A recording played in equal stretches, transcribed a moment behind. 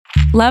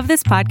Love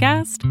this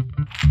podcast?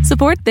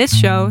 Support this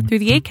show through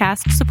the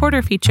Acast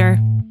supporter feature.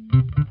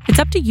 It's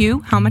up to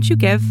you how much you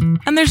give,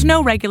 and there's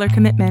no regular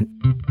commitment.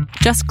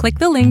 Just click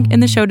the link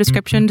in the show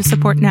description to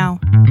support now.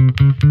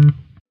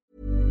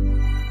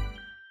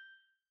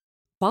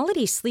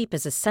 Quality sleep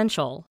is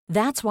essential.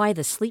 That's why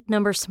the Sleep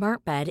Number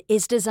Smart Bed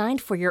is designed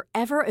for your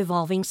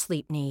ever-evolving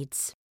sleep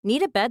needs.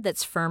 Need a bed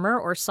that's firmer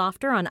or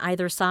softer on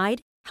either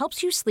side?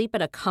 Helps you sleep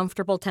at a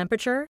comfortable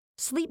temperature?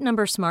 Sleep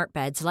Number Smart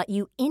Beds let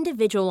you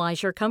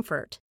individualize your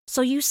comfort,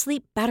 so you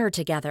sleep better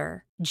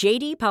together.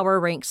 J.D. Power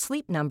ranks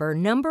Sleep Number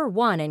number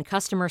 1 in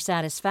customer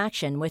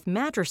satisfaction with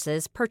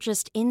mattresses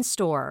purchased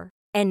in-store.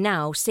 And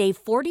now,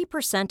 save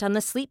 40% on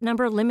the Sleep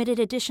Number Limited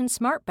Edition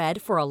Smart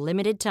Bed for a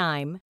limited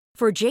time.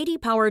 For J.D.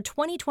 Power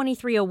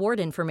 2023 award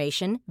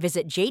information,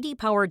 visit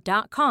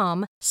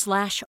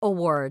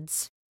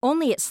jdpower.com/awards.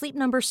 Only at Sleep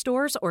Number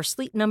stores or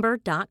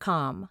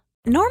sleepnumber.com.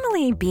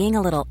 Normally, being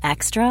a little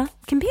extra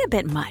can be a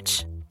bit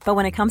much. But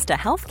when it comes to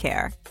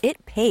healthcare,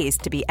 it pays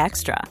to be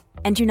extra.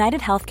 And United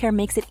Healthcare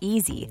makes it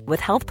easy with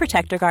Health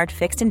Protector Guard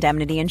fixed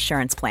indemnity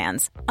insurance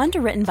plans.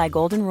 Underwritten by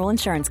Golden Rule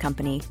Insurance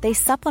Company, they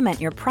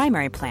supplement your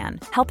primary plan,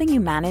 helping you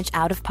manage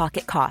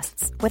out-of-pocket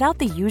costs without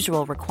the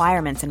usual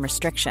requirements and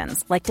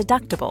restrictions like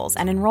deductibles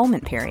and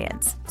enrollment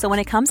periods. So when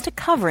it comes to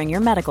covering your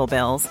medical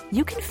bills,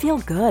 you can feel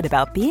good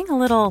about being a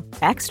little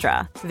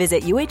extra.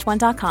 Visit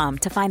uh1.com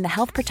to find the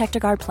Health Protector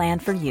Guard plan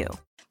for you.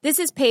 This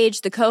is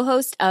Paige, the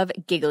co-host of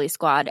Giggly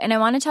Squad, and I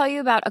want to tell you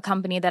about a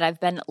company that I've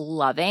been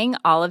loving,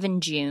 Olive &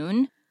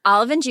 June.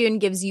 Olive & June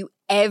gives you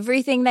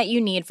everything that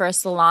you need for a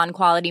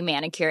salon-quality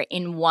manicure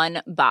in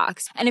one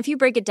box. And if you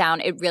break it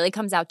down, it really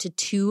comes out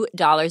to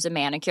 $2 a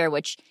manicure,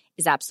 which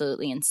is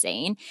absolutely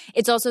insane.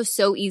 It's also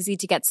so easy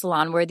to get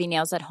salon-worthy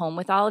nails at home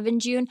with Olive &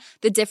 June.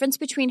 The difference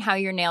between how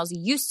your nails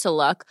used to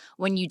look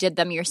when you did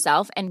them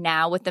yourself and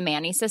now with the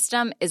Mani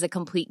system is a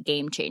complete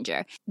game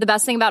changer. The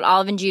best thing about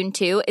Olive & June,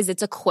 too, is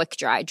it's a quick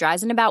dry.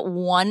 Dries in about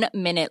 1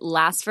 minute,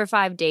 lasts for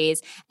 5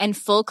 days, and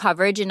full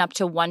coverage in up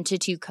to 1 to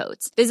 2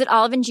 coats. Visit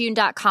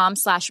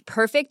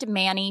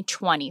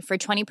oliveandjune.com/perfectmani20 for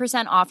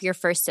 20% off your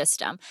first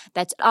system.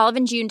 That's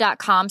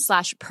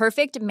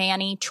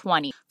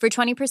oliveandjune.com/perfectmani20 for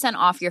 20%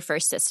 off your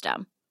first system.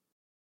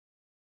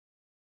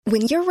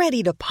 When you're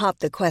ready to pop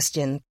the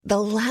question, the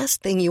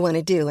last thing you want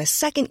to do is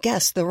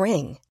second-guess the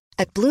ring.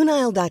 At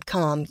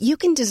BlueNile.com, you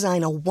can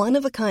design a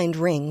one-of-a-kind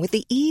ring with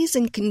the ease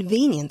and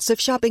convenience of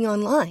shopping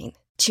online.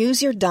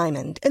 Choose your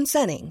diamond and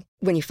setting.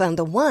 When you find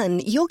the one,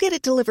 you'll get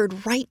it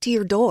delivered right to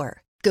your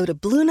door. Go to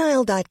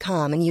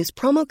BlueNile.com and use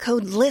promo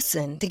code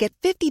LISTEN to get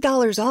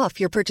 $50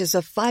 off your purchase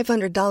of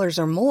 $500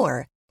 or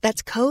more.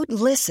 That's code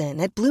LISTEN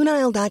at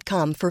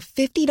BlueNile.com for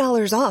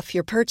 $50 off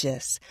your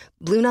purchase.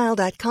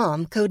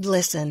 BlueNile.com, code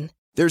LISTEN.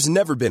 There's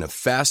never been a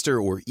faster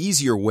or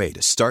easier way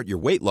to start your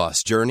weight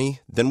loss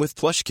journey than with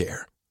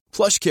PlushCare.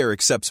 PlushCare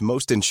accepts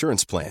most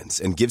insurance plans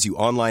and gives you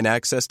online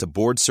access to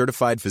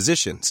board-certified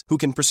physicians who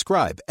can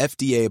prescribe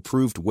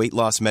FDA-approved weight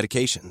loss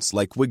medications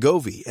like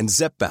Wegovy and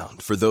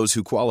Zepbound for those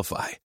who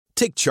qualify.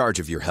 Take charge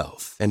of your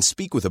health and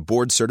speak with a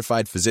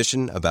board-certified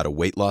physician about a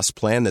weight loss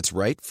plan that's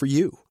right for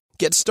you.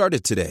 Get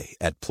started today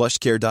at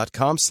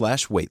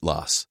plushcare.com/weight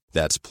loss.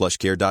 That's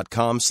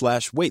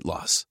plushcare.com/weight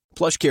loss.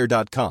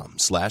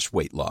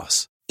 plushcare.com/weight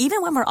loss.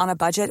 Even when we're on a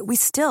budget, we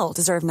still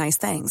deserve nice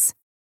things.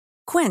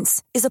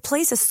 Quince is a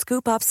place to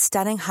scoop up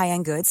stunning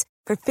high-end goods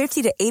for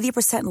 50 to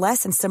 80%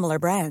 less than similar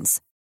brands.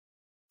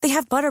 They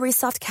have buttery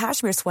soft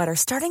cashmere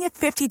sweaters starting at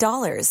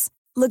 $50,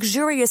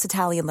 luxurious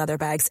Italian leather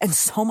bags, and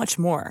so much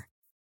more.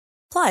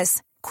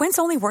 Plus, Quince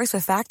only works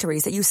with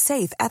factories that use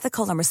safe,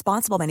 ethical, and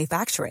responsible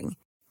manufacturing.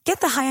 Get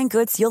the high-end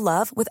goods you'll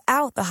love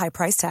without the high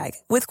price tag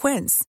with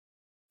Quince.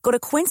 Go to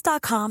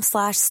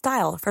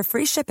quince.com/style for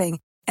free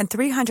shipping and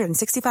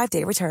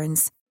 365-day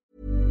returns.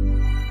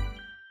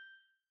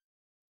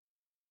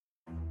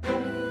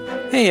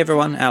 Hey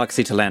everyone, Alex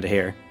Talanda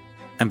here.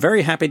 I'm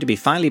very happy to be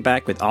finally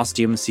back with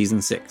Ostium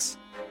Season 6.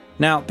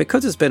 Now,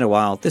 because it's been a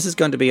while, this is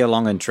going to be a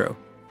long intro,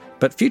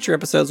 but future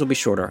episodes will be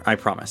shorter, I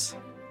promise.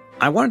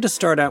 I wanted to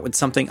start out with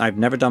something I've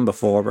never done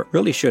before, but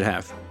really should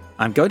have.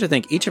 I'm going to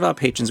thank each of our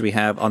patrons we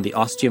have on the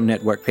Ostium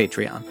Network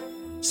Patreon.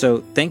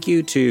 So thank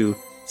you to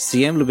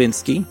CM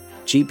Lubinsky,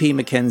 GP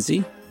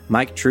McKenzie,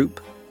 Mike Troop,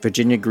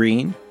 Virginia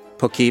Green,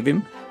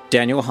 Pokevim,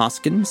 Daniel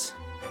Hoskins,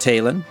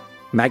 Talon,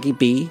 Maggie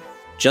B,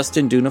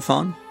 Justin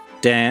Dunafon,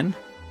 Dan,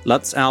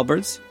 Lutz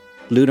Alberts,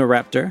 Luna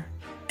Raptor,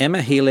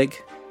 Emma Heelig,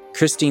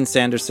 Christine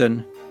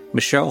Sanderson,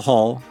 Michelle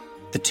Hall,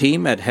 the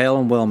team at Hale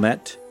and Well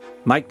Met,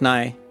 Mike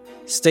Nye,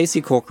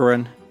 Stacey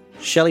Corcoran,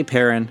 Shelley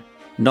Perrin,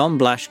 Nom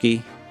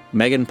Blashke,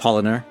 Megan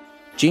Polliner,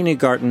 Jeannie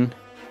Garten,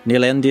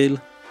 Neil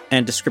Endil,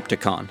 and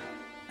Descripticon.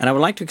 And I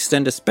would like to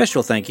extend a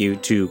special thank you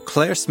to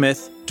Claire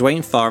Smith,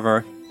 Dwayne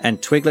Farver,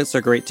 and Twiglets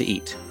Are Great to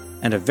Eat.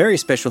 And a very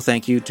special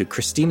thank you to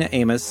Christina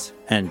Amos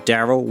and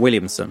Daryl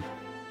Williamson.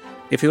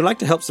 If you would like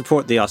to help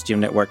support the Ostium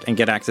Network and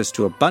get access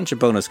to a bunch of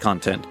bonus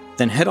content,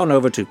 then head on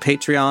over to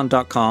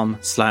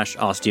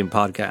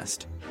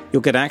patreon.com/ostiumpodcast.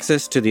 You'll get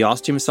access to the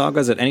Ostium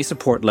Sagas at any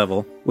support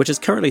level, which is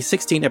currently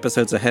 16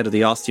 episodes ahead of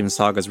the Ostium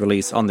Sagas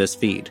release on this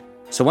feed.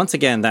 So once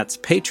again, that's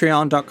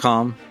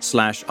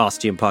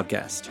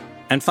patreon.com/ostiumpodcast.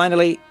 And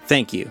finally,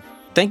 thank you.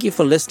 Thank you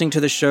for listening to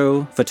the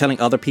show, for telling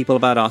other people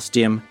about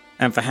Ostium,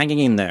 and for hanging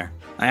in there.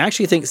 I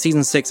actually think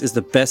Season 6 is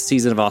the best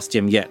season of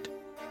Ostium yet.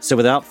 So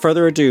without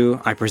further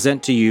ado, I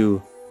present to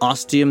you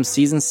Ostium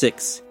Season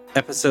 6,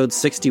 Episode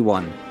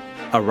 61,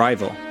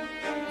 Arrival.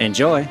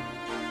 Enjoy!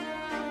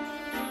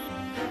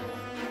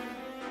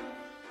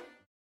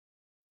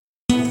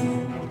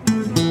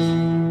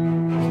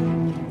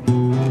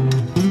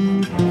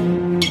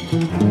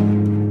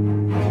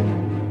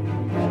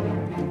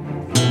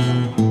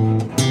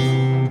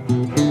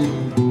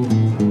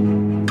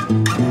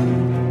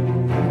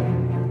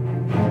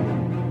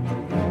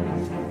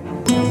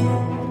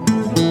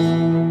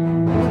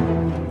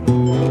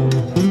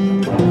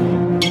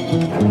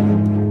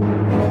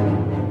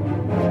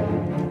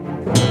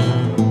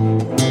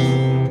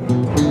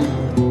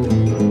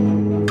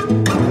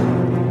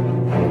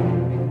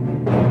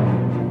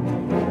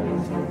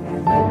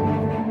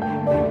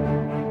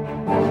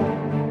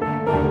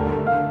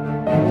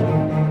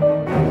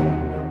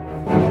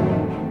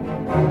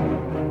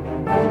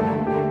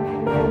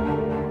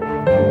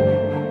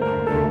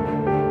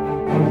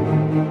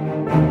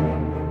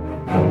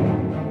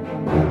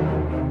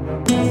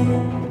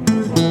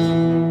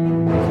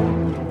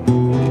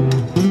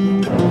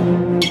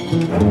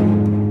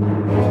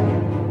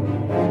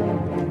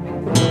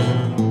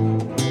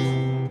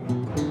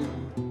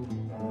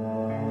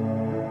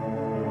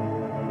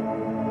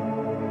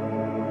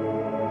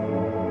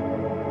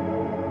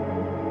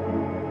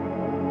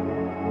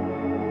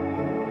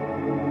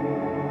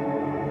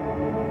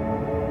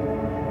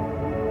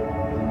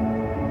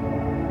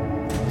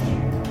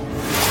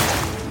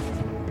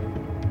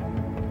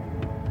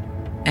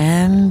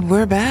 And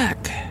we're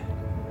back.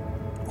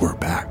 We're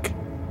back.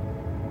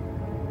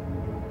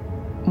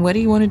 What do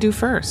you want to do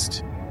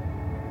first?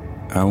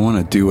 I want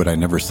to do what I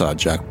never saw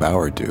Jack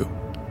Bauer do.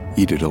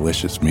 Eat a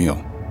delicious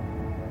meal.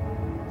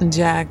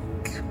 Jack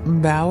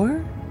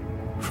Bauer?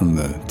 From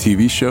the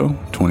TV show,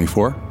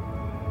 24?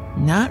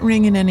 Not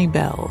ringing any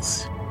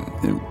bells.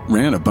 It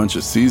ran a bunch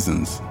of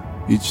seasons.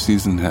 Each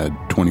season had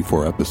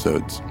 24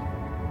 episodes.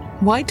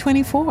 Why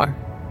 24?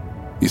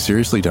 You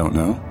seriously don't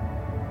know?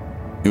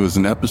 It was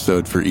an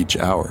episode for each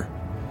hour.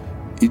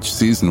 Each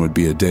season would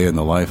be a day in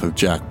the life of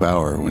Jack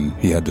Bauer when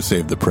he had to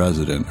save the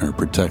president or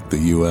protect the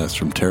U.S.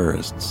 from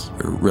terrorists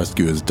or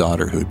rescue his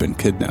daughter who had been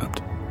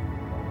kidnapped.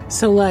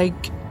 So,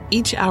 like,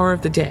 each hour of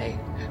the day.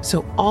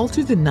 So all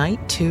through the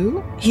night,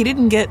 too? He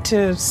didn't get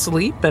to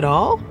sleep at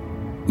all?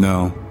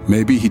 No,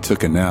 maybe he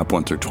took a nap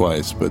once or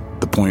twice, but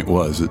the point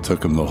was it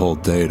took him the whole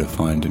day to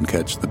find and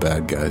catch the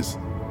bad guys.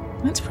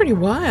 That's pretty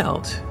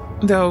wild.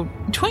 Though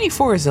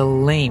 24 is a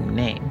lame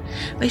name.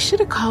 They should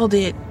have called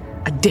it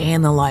A Day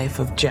in the Life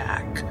of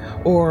Jack,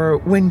 or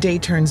When Day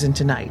Turns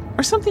into Night,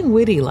 or something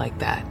witty like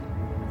that.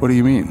 What do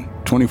you mean?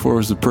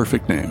 24 is the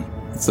perfect name.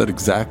 It said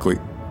exactly...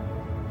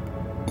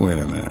 Wait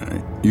a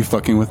minute. You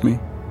fucking with me?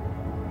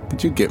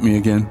 Did you get me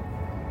again?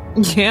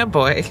 Yeah,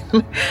 boy.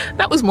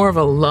 That was more of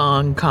a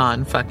long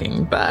con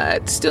fucking,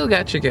 but still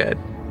got you good.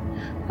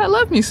 I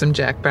love me some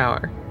Jack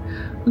Bauer.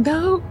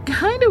 Though,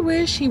 kinda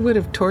wish he would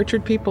have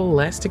tortured people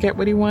less to get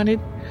what he wanted.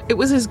 It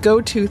was his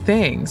go-to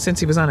thing, since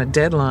he was on a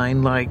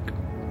deadline, like,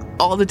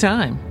 all the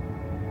time.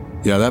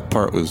 Yeah, that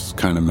part was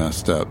kinda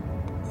messed up.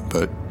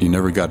 But you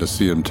never got to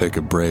see him take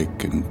a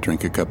break and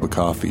drink a cup of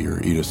coffee or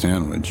eat a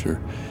sandwich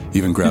or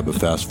even grab a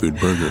fast food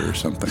burger or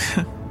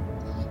something.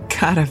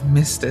 God, I've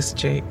missed this,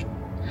 Jake.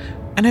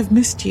 And I've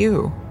missed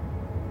you.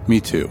 Me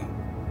too.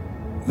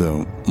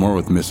 Though more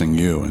with missing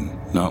you and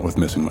not with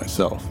missing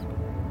myself.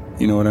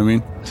 You know what I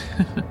mean?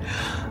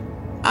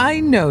 I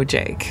know,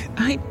 Jake.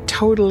 I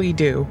totally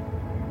do.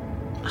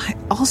 I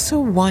also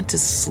want to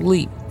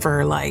sleep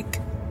for, like,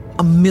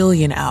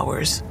 1,000,000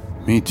 hours.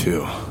 Me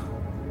too.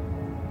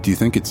 Do you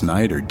think it's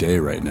night or day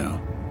right now?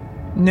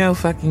 No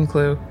fucking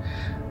clue.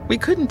 We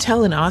couldn't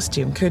tell in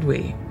Ostium, could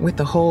we? With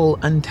the whole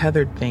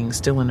untethered thing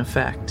still in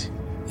effect.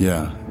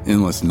 Yeah,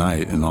 endless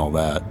night and all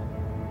that.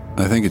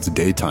 I think it's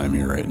daytime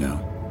here right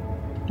now.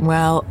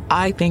 Well,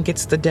 I think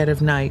it's the dead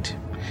of night.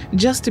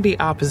 Just to be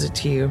opposite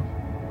to you.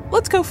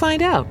 Let's go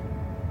find out.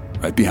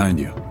 Right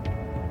behind you.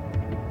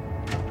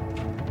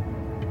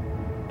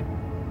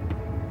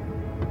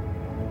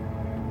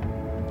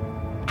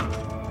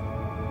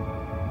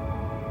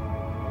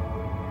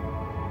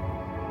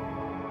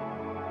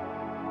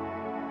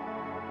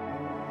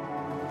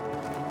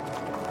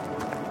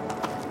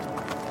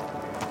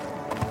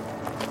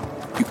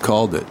 You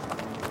called it.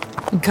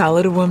 Call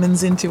it a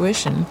woman's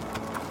intuition.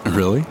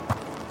 Really?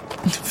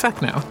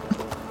 Fuck no.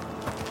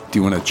 Do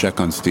you want to check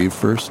on Steve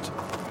first?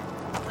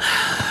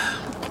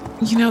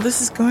 You know,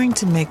 this is going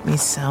to make me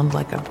sound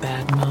like a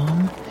bad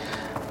mom.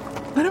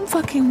 But I'm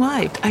fucking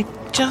wiped. I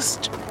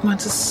just want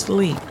to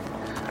sleep.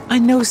 I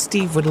know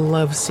Steve would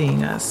love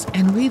seeing us,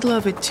 and we'd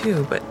love it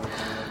too, but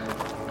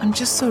I'm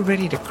just so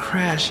ready to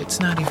crash, it's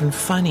not even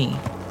funny.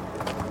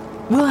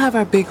 We'll have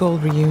our big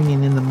old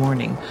reunion in the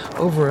morning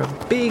over a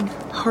big,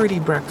 hearty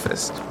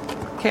breakfast.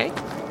 Okay?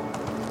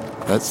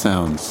 That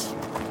sounds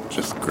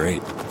just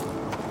great.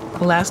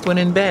 The last one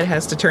in bed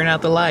has to turn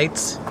out the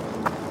lights.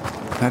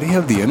 How do you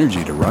have the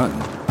energy to run?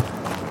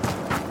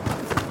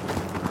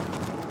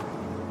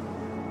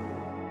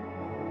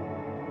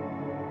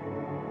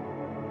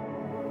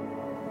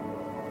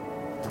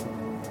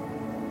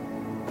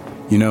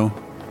 You know,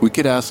 we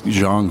could ask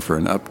Zhang for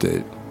an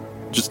update,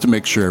 just to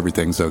make sure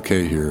everything's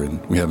okay here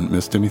and we haven't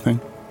missed anything.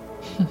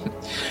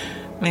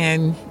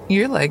 Man,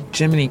 you're like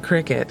Jiminy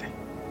Cricket.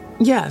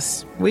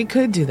 Yes, we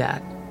could do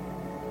that.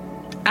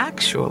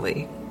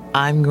 Actually,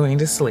 I'm going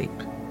to sleep.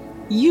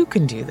 You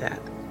can do that.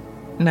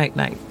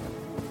 Night-night.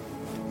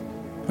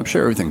 I'm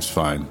sure everything's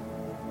fine.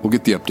 We'll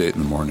get the update in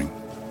the morning.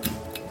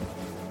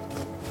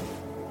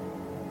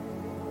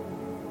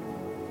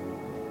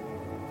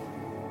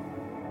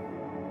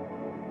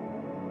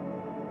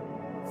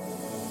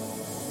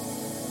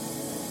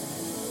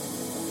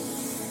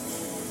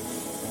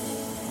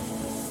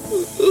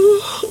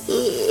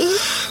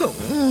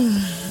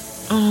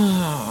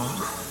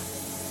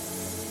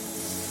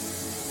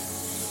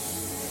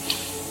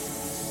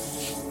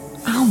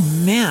 Oh,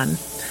 man.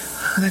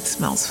 That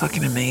smells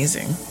fucking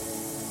amazing.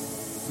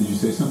 Did you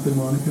say something,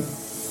 Monica?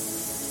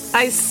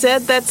 I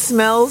said that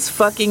smells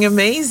fucking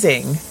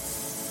amazing.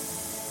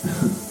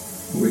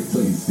 Wait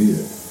till you see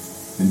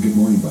it. And good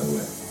morning, by the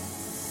way.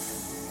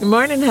 Good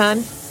morning,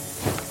 hon.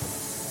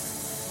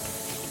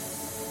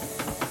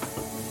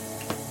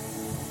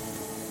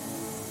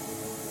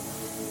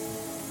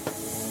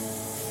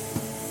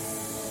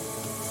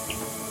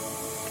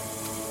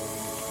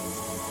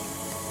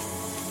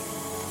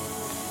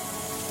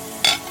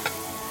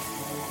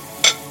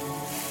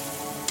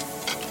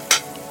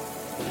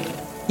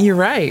 You're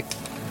right.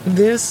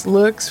 This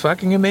looks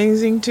fucking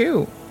amazing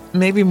too.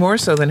 Maybe more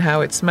so than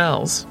how it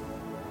smells.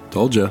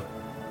 Told ya.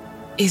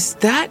 Is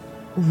that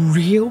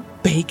real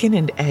bacon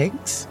and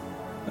eggs?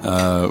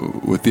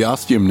 With the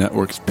Ostium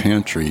Network's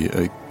pantry,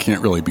 I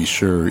can't really be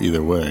sure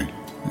either way.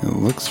 It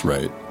looks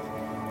right.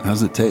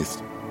 How's it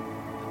taste?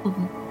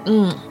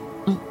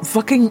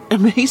 Fucking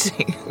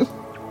amazing.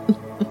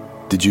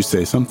 Did you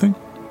say something?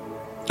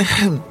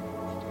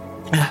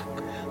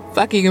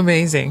 Fucking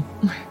amazing.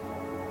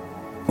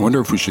 I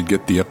wonder if we should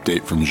get the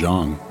update from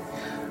Zhang.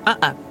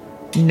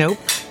 Nope.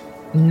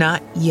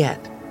 Not yet.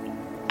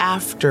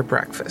 After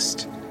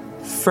breakfast.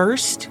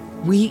 First,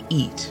 we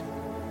eat.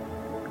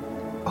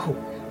 Oh,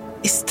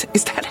 is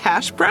that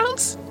hash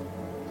browns?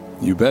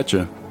 You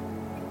betcha.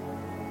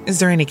 Is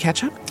there any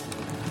ketchup?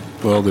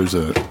 Well, there's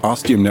a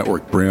Ostium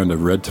Network brand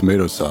of red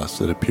tomato sauce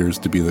that appears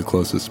to be the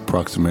closest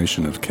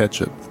approximation of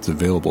ketchup that's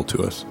available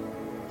to us.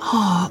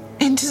 Oh,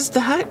 and is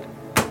that...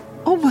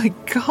 Oh my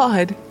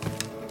God.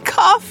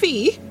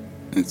 Coffee!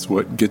 It's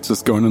what gets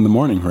us going in the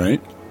morning,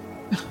 right?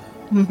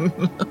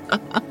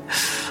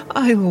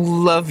 I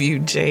love you,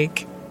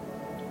 Jake.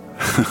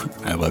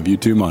 I love you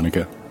too,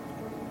 Monica.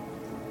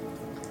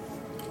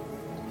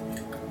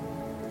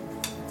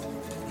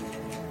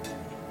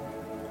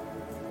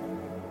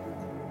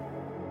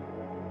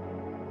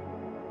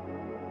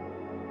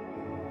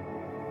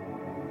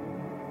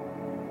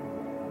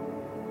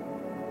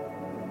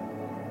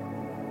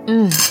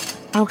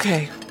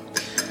 Okay.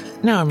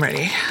 Now I'm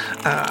ready.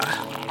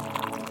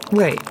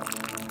 Wait.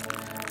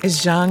 Is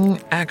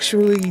Zhang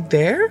actually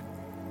there?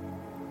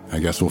 I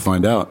guess we'll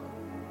find out.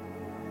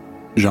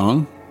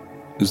 Zhang,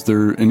 is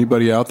there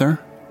anybody out there?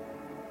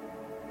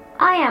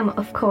 I am,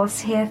 of course,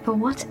 here for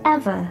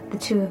whatever the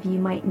two of you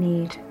might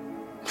need.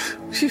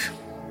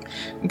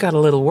 Got a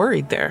little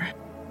worried there.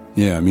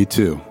 Yeah, me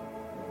too.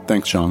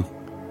 Thanks, Zhang.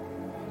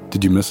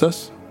 Did you miss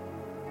us?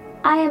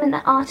 I am an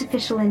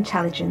artificial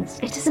intelligence.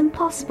 It is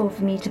impossible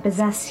for me to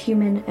possess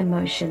human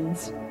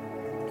emotions.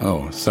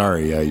 Oh,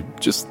 sorry. I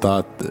just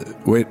thought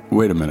that...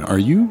 Wait a minute. Are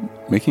you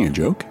making a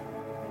joke?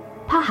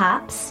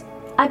 Perhaps.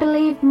 I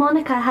believe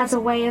Monica has a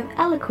way of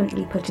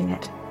eloquently putting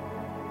it.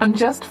 I'm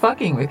just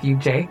fucking with you,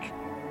 Jake.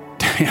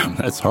 Damn,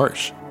 that's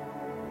harsh.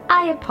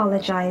 I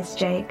apologize,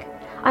 Jake.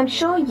 I'm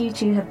sure you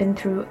two have been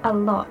through a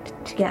lot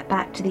to get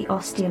back to the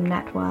Ostium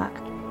Network.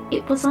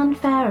 It was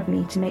unfair of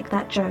me to make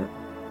that joke.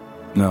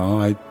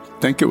 No, I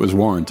think it was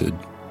warranted.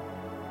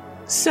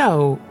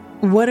 So,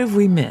 what have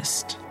we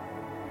missed?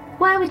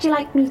 Where would you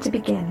like me to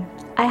begin?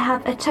 I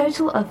have a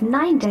total of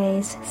 9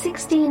 days,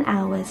 16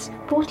 hours,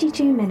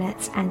 42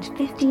 minutes, and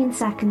 15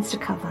 seconds to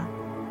cover.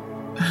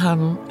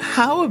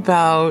 How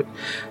about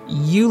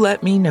you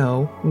let me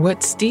know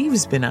what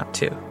Steve's been up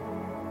to?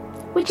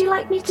 Would you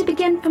like me to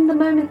begin from the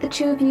moment the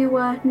two of you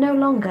were no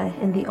longer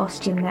in the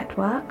Ostium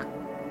Network?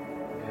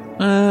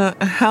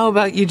 How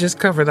about you just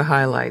cover the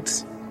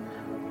highlights?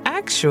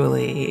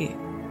 Actually,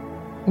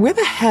 where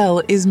the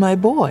hell is my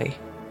boy?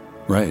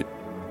 Right.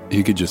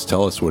 He could just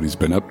tell us what he's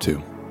been up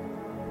to.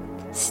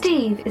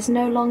 Steve is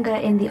no longer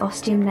in the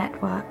Ostium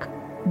Network.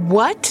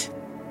 What?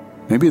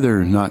 Maybe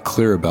they're not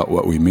clear about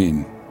what we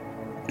mean.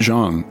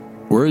 Zhang,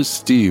 where is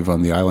Steve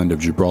on the island of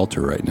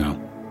Gibraltar right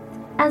now?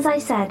 As I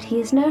said, he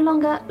is no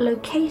longer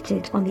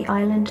located on the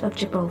island of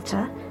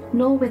Gibraltar,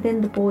 nor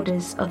within the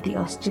borders of the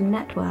Ostium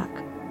Network.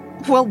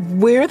 Well,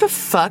 where the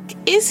fuck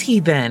is he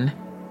then?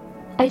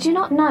 I do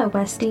not know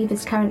where Steve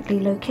is currently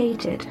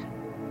located.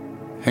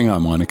 Hang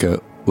on,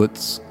 Monica.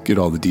 Let's get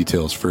all the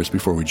details first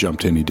before we jump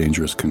to any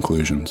dangerous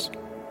conclusions.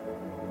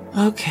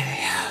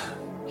 Okay.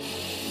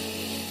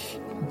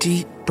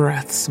 Deep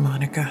breaths,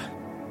 Monica.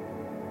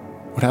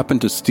 What happened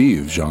to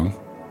Steve, Zhang?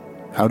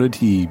 How did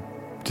he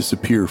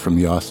disappear from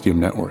the Ostium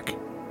network?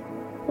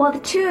 While the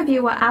two of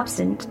you were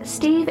absent,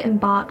 Steve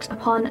embarked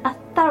upon a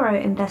thorough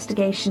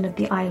investigation of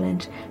the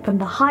island, from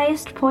the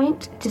highest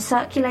point to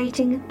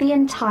circulating the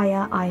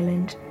entire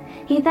island.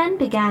 He then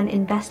began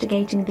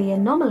investigating the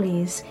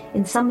anomalies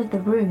in some of the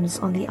rooms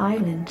on the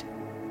island.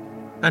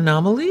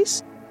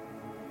 Anomalies?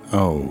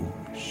 Oh,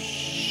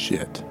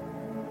 shit.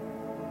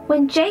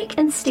 When Jake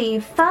and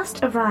Steve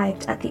first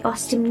arrived at the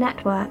Ostium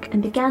network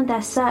and began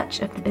their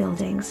search of the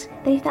buildings,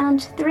 they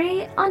found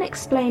 3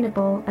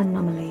 unexplainable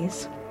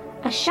anomalies.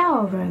 A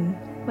shower room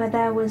where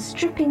there was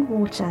dripping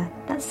water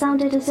that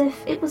sounded as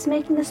if it was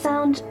making the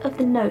sound of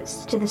the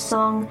notes to the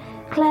song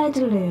Clair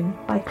de Lune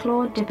by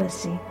Claude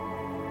Debussy.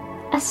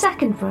 A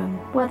second room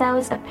where there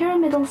was a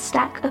pyramidal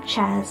stack of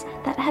chairs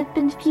that had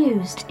been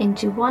fused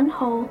into one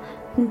whole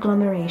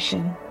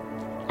conglomeration.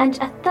 And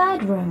a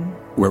third room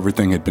where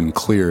everything had been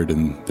cleared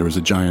and there was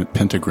a giant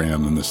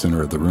pentagram in the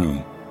center of the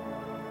room.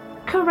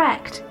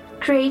 Correct,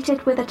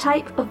 created with a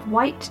type of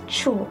white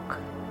chalk.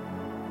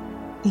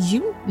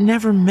 You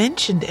never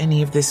mentioned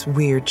any of this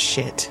weird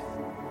shit.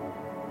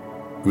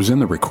 It was in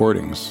the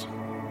recordings.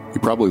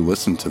 You probably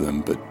listened to them,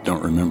 but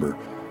don't remember.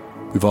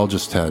 We've all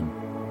just had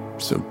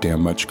so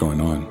damn much going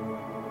on.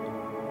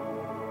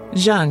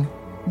 Zhang,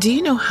 do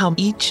you know how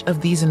each of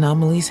these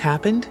anomalies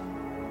happened?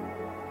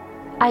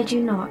 I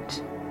do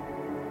not.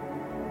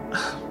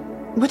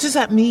 What does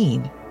that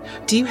mean?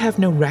 Do you have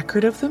no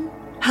record of them?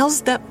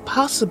 How's that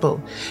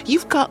possible?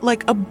 You've got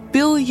like 1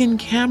 billion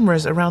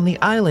cameras around the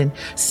island,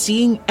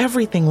 seeing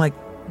everything like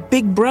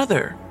Big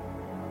Brother.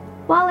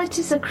 While it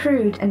is a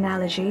crude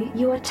analogy,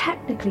 you are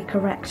technically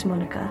correct,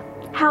 Monica.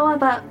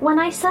 However, when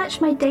I search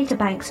my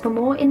databanks for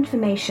more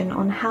information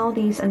on how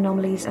these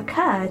anomalies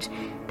occurred,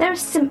 there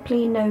is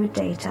simply no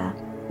data,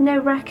 no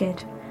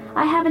record.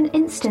 I have an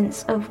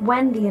instance of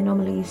when the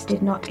anomalies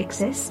did not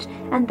exist,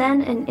 and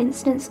then an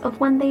instance of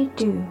when they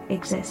do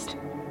exist.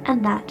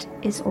 And that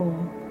is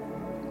all.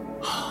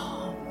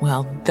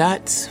 Well,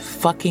 that's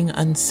fucking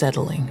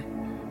unsettling.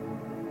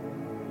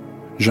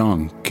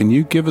 Zhang, can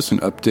you give us an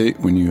update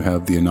when you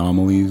have the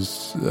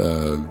anomalies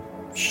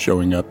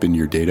showing up in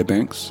your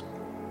databanks?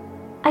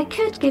 I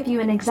could give you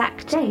an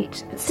exact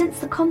date, but since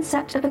the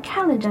concept of a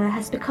calendar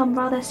has become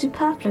rather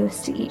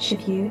superfluous to each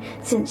of you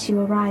since you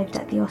arrived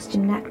at the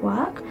Ostium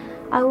network,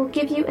 I will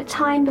give you a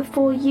time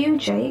before you,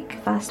 Jake,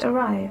 first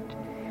arrived.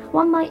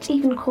 One might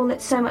even call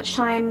it so much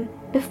time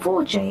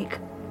before Jake,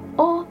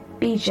 or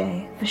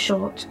BJ for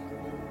short.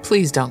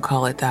 Please don't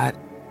call it that.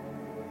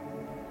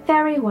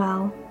 Very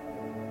well.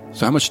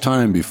 So how much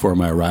time before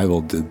my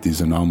arrival did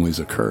these anomalies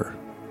occur?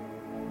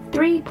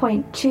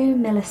 3.2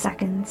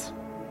 milliseconds.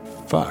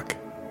 Fuck.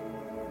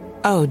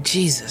 Oh,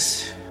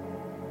 Jesus.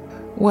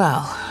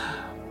 Well,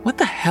 what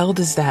the hell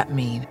does that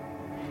mean?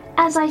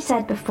 As I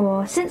said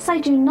before, since I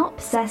do not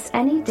possess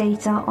any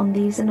data on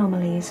these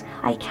anomalies,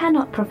 I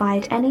cannot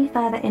provide any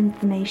further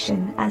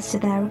information as to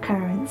their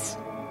occurrence.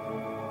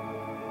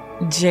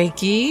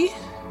 Jakey?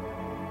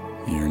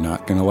 You're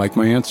not gonna like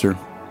my answer.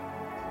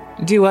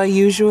 Do I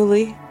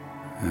usually?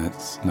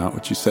 That's not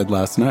what you said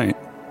last night.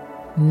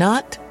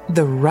 Not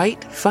the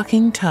right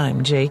fucking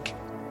time, Jake.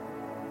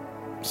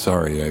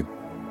 Sorry, I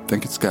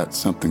think it's got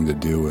something to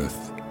do with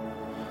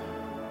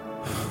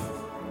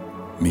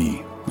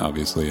me,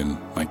 obviously, and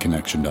my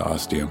connection to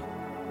Ostium.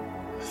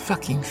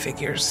 Fucking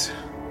figures.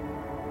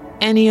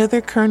 Any other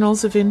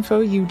kernels of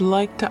info you'd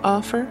like to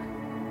offer?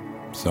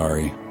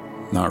 Sorry,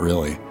 not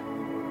really.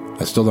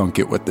 I still don't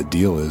get what the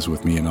deal is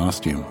with me and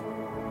Ostium.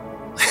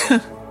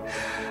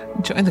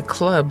 Join the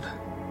club.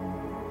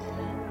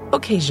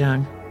 Okay,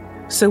 Zhang.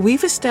 So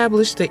we've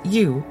established that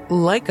you,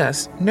 like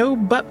us, know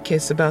butt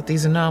kiss about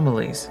these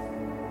anomalies.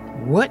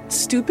 What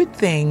stupid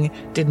thing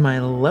did my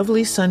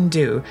lovely son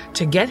do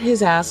to get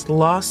his ass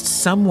lost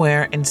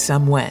somewhere and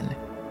somewhen?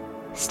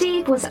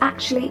 Steve was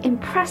actually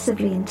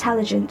impressively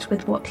intelligent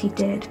with what he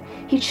did.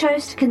 He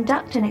chose to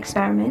conduct an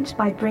experiment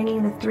by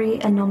bringing the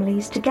 3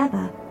 anomalies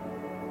together.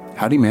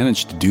 How'd he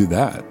manage to do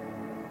that?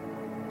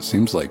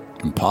 Seems like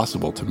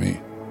impossible to me.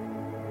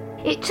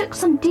 It took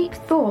some deep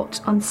thought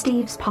on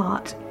Steve's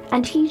part,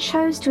 and he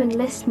chose to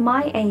enlist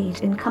my aid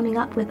in coming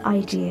up with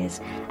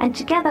ideas, and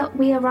together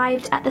we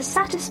arrived at the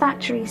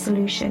satisfactory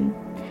solution.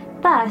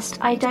 First,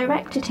 I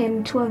directed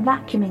him to a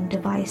vacuuming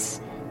device.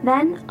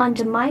 Then,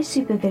 under my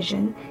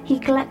supervision, he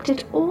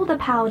collected all the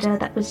powder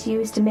that was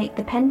used to make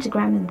the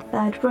pentagram in the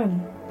 3rd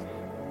room.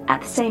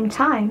 At the same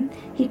time,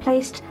 he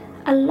placed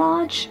a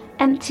large,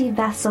 empty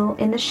vessel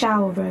in the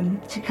shower room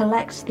to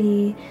collect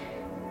the,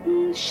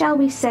 shall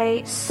we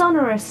say,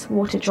 sonorous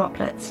water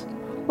droplets.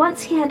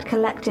 Once he had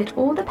collected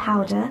all the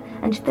powder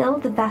and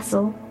filled the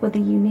vessel with the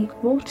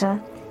unique water,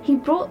 he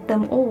brought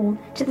them all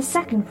to the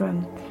 2nd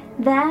room.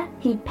 There,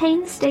 he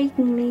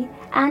painstakingly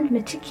and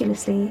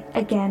meticulously,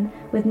 again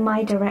with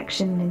my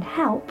direction and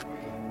help,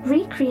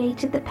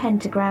 recreated the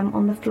pentagram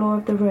on the floor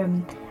of the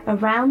room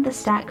around the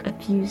stack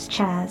of fused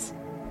chairs,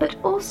 but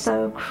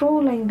also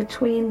crawling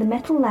between the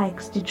metal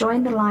legs to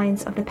join the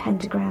lines of the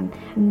pentagram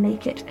and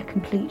make it a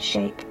complete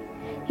shape.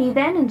 He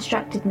then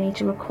instructed me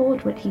to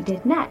record what he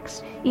did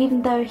next,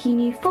 even though he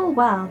knew full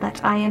well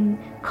that I am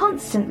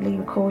constantly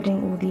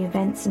recording all the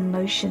events and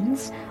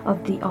motions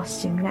of the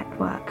Ostium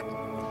network.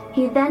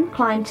 He then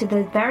climbed to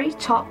the very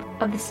top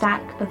of the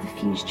stack of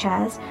the fused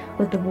chairs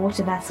with the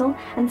water vessel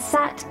and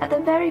sat at the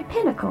very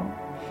pinnacle.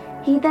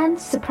 He then,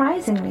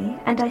 surprisingly,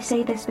 and I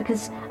say this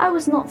because I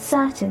was not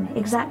certain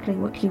exactly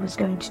what he was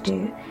going to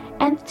do,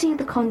 emptied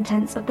the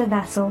contents of the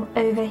vessel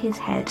over his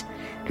head,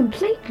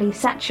 completely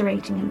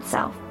saturating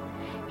himself.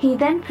 He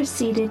then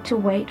proceeded to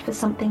wait for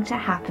something to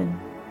happen.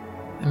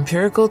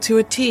 Empirical to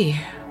a T.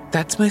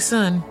 That's my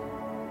son.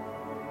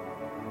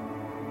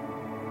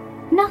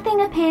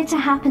 Nothing appeared to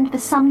happen for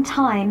some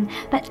time,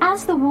 but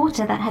as the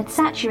water that had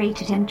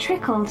saturated him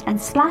trickled and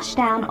splashed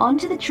down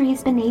onto the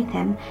trees beneath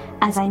him,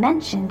 as I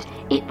mentioned,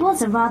 it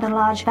was a rather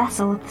large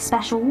vessel of the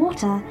special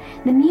water,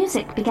 the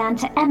music began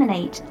to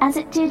emanate, as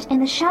it did in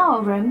the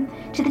shower room,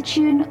 to the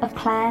tune of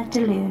Claire de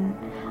Lune.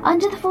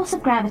 Under the force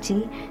of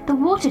gravity, the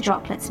water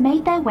droplets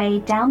made their way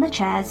down the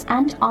chairs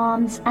and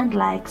arms and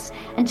legs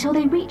until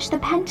they reached the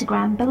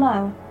pentagram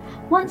below.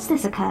 Once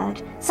this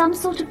occurred, some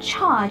sort of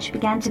charge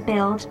began to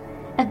build,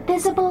 a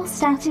visible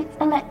static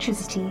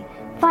electricity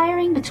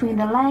firing between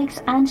the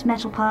legs and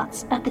metal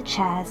parts of the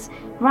chairs,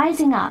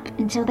 rising up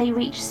until they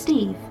reached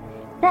Steve.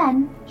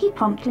 Then he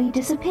promptly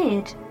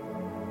disappeared.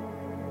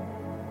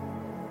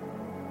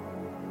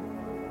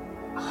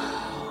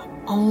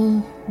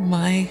 Oh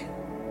my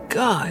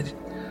God.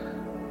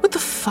 What the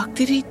fuck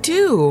did he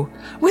do?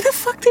 Where the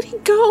fuck did he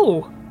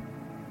go?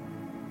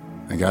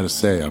 I gotta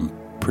say, I'm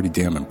pretty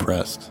damn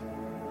impressed.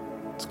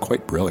 It's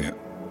quite brilliant.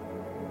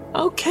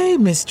 Okay,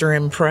 Mr.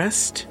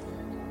 Impressed.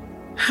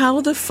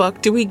 How the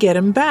fuck do we get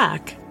him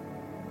back?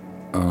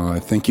 I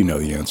think you know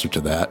the answer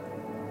to that.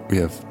 We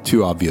have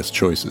two obvious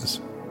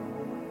choices.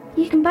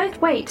 You can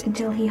both wait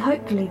until he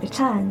hopefully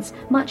returns,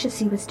 much as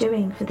he was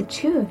doing for the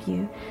two of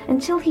you,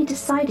 until he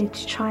decided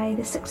to try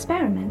this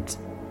experiment.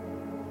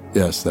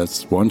 Yes,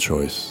 that's one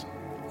choice.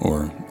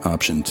 Or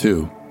option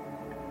 2.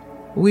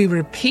 We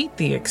repeat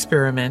the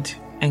experiment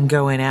and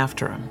go in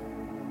after him.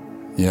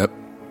 Yep.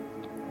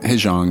 Hey,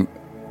 Zhang,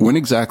 when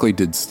exactly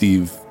did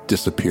Steve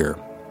disappear?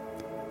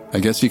 I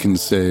guess you can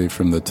say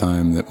from the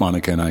time that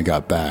Monica and I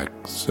got back,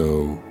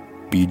 so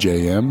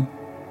BJM?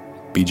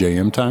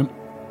 BJM time?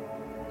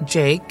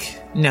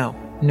 Jake? No.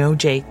 No,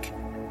 Jake.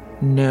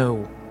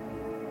 No.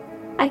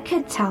 I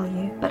could tell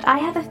you, but I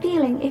have a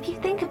feeling if you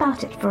think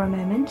about it for a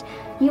moment,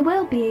 you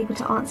will be able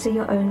to answer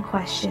your own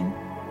question.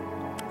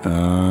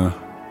 No.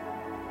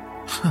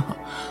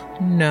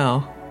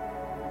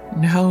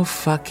 No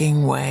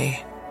fucking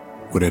way.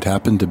 Would it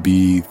happen to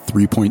be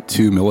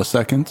 3.2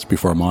 milliseconds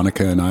before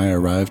Monica and I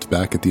arrived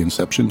back at the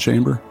Inception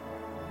Chamber?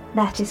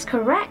 That is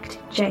correct,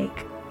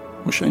 Jake.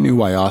 Wish I knew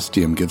why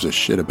Ostium gives a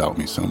shit about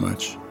me so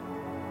much.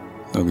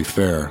 That'll be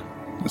fair.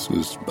 This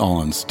was all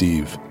on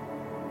Steve.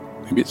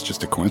 Maybe it's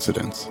just a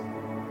coincidence.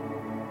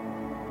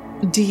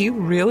 Do you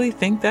really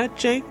think that,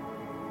 Jake?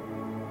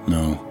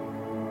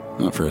 No.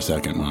 Not for a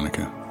second,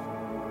 Monica.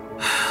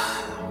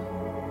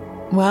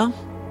 Well,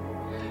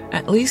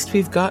 at least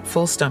we've got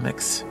full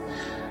stomachs.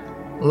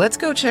 Let's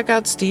go check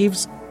out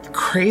Steve's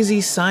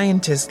crazy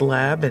scientist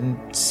lab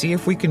and see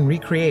if we can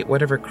recreate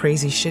whatever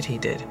crazy shit he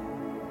did.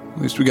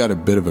 At least we got a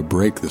bit of a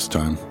break this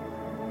time,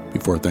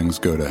 before things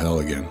go to hell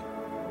again.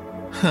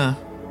 Huh.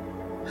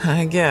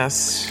 I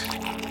guess.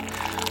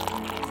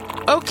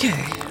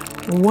 Okay,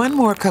 one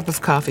more cup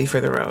of coffee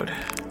for the road.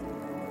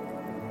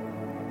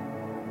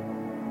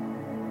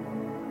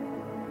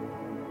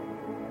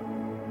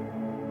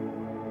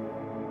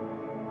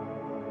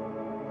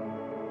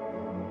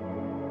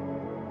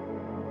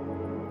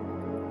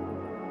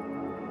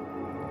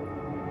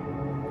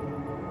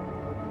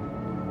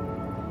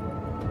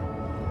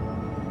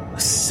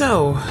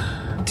 So,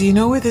 do you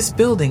know where this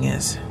building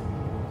is?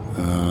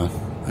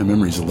 My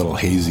memory's a little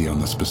hazy on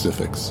the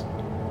specifics.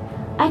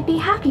 I'd be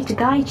happy to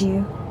guide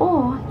you,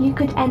 or you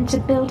could enter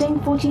Building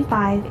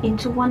 45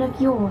 into one of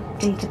your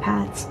data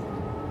pads.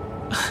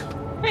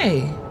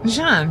 Hey,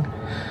 Jean,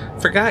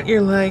 forgot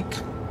you're,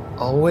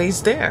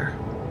 always there.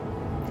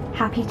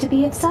 Happy to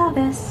be of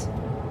service.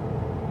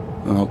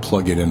 I'll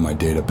plug it in my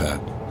data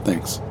pad.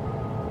 Thanks.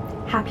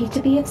 Happy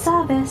to be of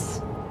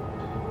service.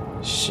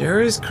 Sure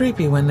is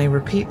creepy when they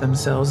repeat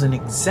themselves in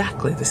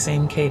exactly the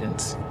same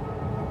cadence.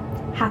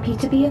 Happy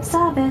to be of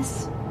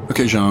service.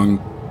 Okay,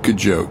 Zhang, good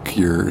joke.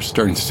 You're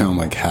starting to sound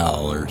like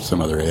Hal or some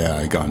other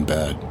AI gone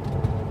bad.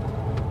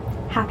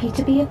 Happy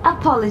to be of...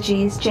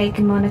 Apologies, Jake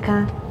and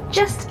Monica.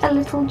 Just a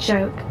little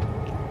joke.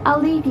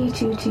 I'll leave you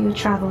two to your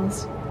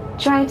travels.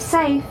 Drive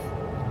safe.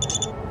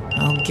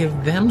 I'll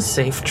give them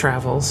safe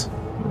travels.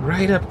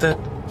 Right up the...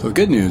 So the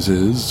good news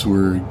is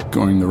we're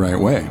going the right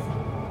way.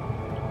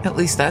 At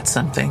least that's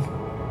something.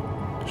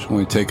 Should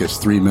only take us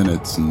 3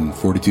 minutes and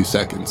 42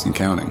 seconds and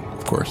counting,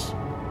 of course.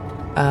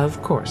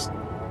 Of course.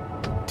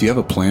 Do you have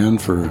a plan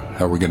for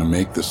how we're going to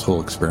make this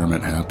whole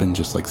experiment happen,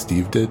 just like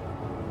Steve did?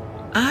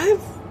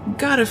 I've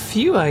got a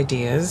few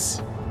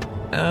ideas.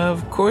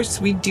 Of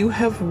course, we do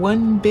have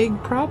one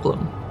big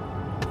problem.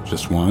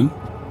 Just one?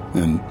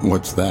 And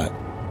what's that?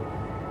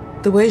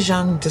 The way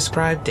Zhang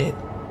described it,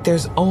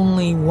 there's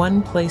only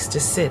one place to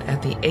sit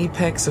at the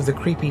apex of the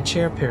creepy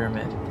chair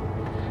pyramid.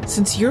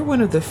 Since you're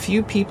one of the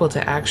few people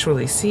to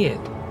actually see it,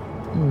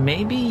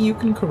 maybe you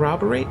can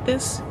corroborate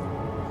this?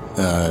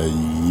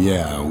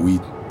 Yeah, we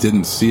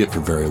didn't see it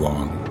for very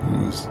long.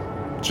 It was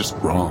just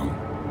wrong.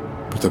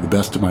 But to the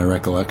best of my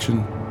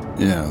recollection,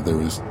 yeah, there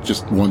was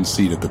just one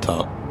seat at the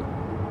top.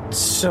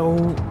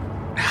 So,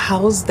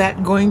 how's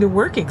that going to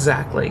work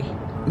exactly?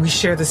 We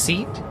share the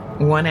seat?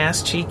 One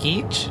ass cheek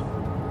each?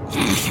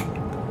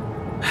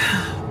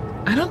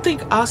 I don't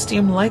think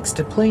Ostium likes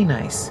to play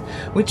nice,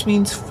 which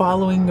means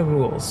following the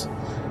rules.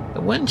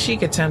 The one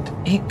cheek attempt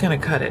ain't gonna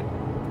cut it.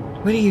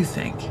 What do you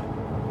think?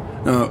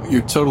 No,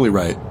 you're totally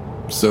right.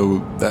 So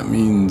that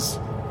means...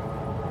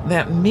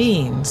 That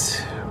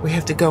means we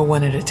have to go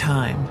one at a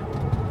time.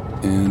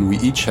 And we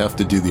each have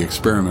to do the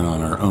experiment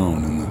on our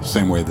own in the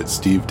same way that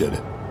Steve did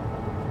it.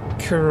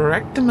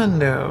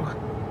 Correctamundo.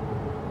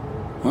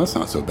 Well, that's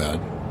not so bad.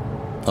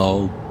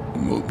 Well,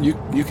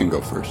 you can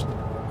go first.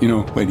 You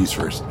know, ladies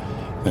first.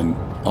 And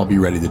I'll be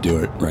ready to do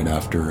it right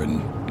after,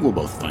 and we'll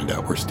both find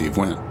out where Steve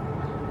went.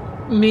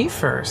 Me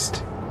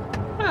first?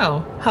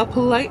 Oh, how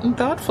polite and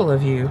thoughtful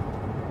of you.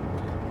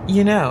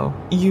 You know,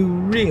 you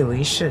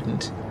really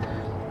shouldn't.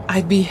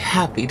 I'd be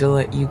happy to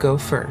let you go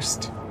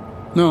first.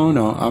 No,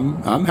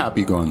 I'm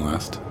happy going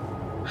last.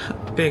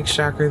 Big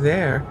shocker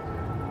there.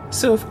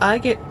 So if I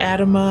get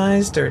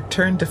atomized or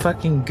turned to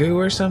fucking goo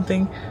or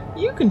something,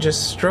 you can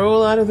just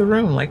stroll out of the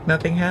room like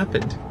nothing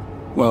happened.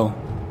 Well,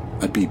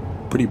 I'd be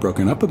pretty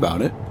broken up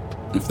about it,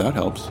 if that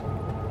helps.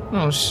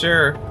 Oh,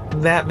 sure.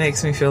 That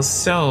makes me feel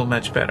so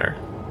much better.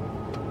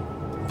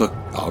 Look,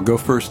 I'll go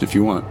first if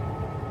you want.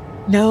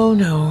 No,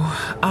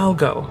 I'll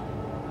go.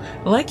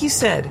 Like you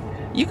said,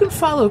 you can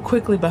follow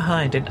quickly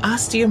behind, and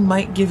Ostium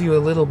might give you a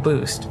little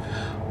boost.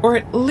 Or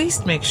at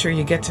least make sure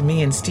you get to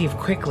me and Steve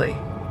quickly.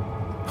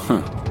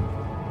 Huh.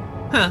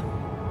 Huh?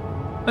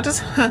 What does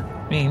huh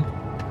mean?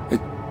 I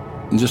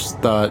just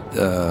thought,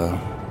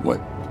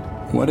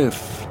 what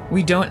if...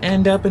 We don't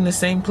end up in the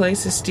same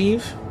place as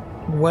Steve?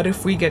 What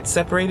if we get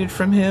separated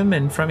from him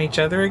and from each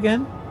other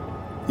again?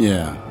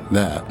 Yeah,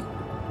 that.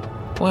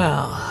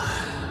 Well,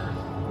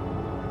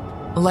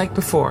 like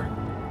before,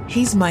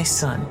 he's my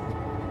son.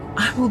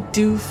 I will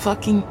do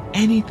fucking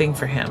anything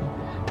for him,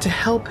 to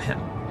help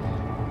him.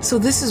 So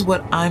this is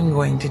what I'm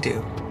going to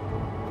do.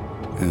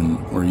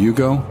 And where you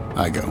go,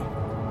 I go.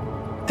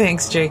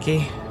 Thanks,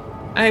 Jakey.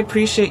 I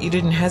appreciate you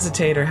didn't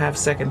hesitate or have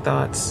second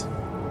thoughts.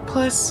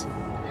 Plus,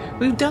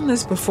 we've done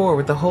this before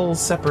with the whole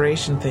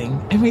separation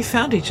thing, and we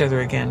found each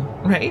other again,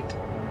 right?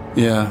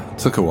 Yeah, it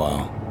took a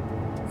while.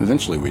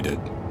 Eventually we did.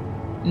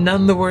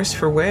 None the worse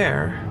for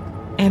wear.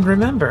 And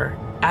remember,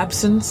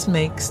 absence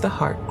makes the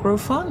heart grow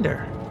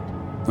fonder.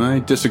 I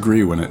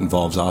disagree when it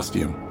involves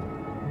Ostium.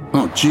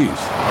 Oh, jeez.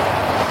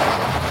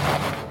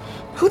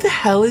 Who the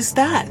hell is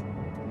that?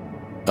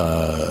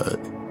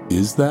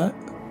 Is that?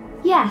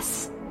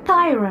 Yes,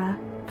 Thyra,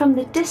 from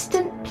the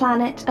distant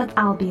planet of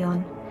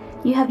Albion.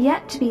 You have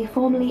yet to be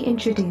formally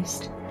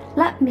introduced.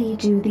 Let me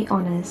do the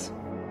honors.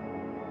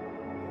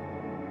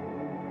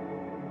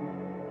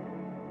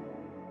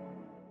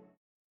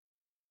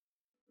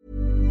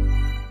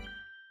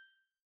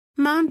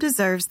 Mom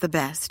deserves the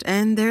best,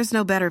 and there's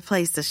no better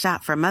place to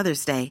shop for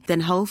Mother's Day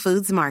than Whole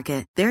Foods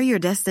Market. They're your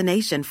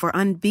destination for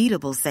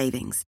unbeatable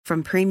savings,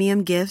 from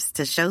premium gifts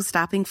to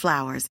show-stopping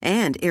flowers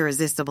and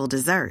irresistible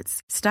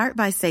desserts. Start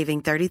by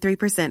saving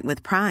 33%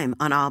 with Prime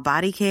on all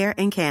body care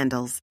and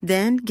candles.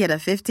 Then get a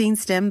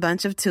 15-stem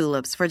bunch of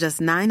tulips for just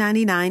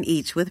 $9.99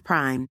 each with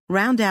Prime.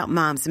 Round out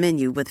Mom's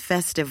menu with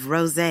festive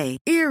rosé,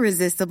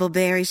 irresistible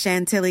berry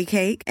chantilly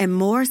cake, and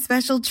more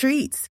special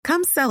treats.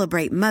 Come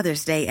celebrate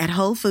Mother's Day at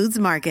Whole Foods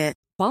Market.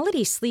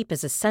 Quality sleep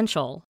is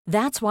essential.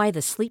 That's why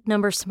the Sleep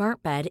Number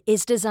Smart Bed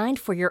is designed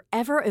for your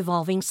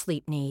ever-evolving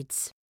sleep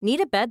needs. Need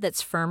a bed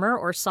that's firmer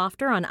or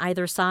softer on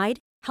either side?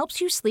 Helps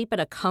you sleep at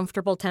a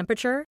comfortable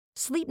temperature?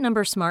 Sleep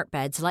Number Smart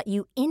Beds let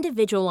you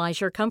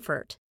individualize your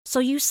comfort, so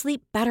you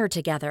sleep better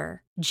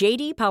together.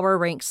 J.D. Power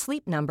ranks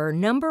Sleep Number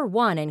number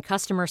 1 in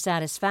customer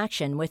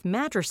satisfaction with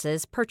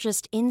mattresses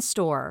purchased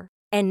in-store.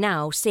 And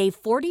now save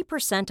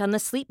 40% on the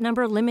Sleep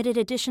Number Limited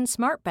Edition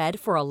Smart Bed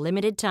for a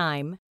limited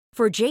time.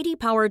 For J.D.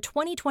 Power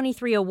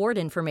 2023 award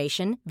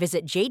information,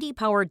 visit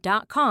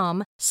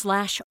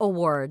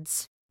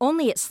jdpower.com/awards.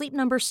 Only at Sleep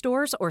Number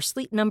stores or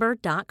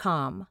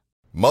sleepnumber.com.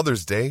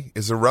 Mother's Day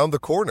is around the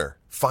corner.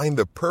 Find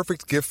the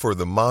perfect gift for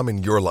the mom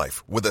in your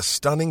life with a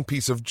stunning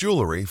piece of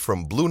jewelry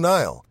from Blue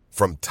Nile.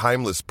 From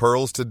timeless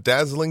pearls to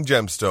dazzling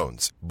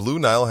gemstones, Blue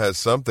Nile has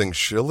something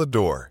she'll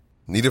adore.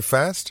 Need it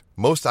fast?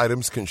 Most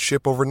items can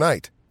ship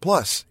overnight.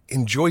 Plus,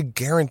 enjoy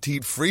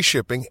guaranteed free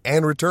shipping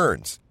and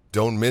returns.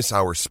 Don't miss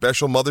our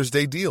special Mother's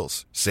Day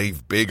deals.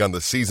 Save big on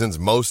the season's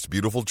most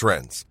beautiful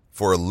trends.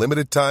 For a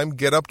limited time,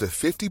 get up to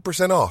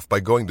 50% off by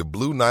going to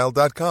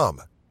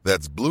BlueNile.com.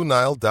 That's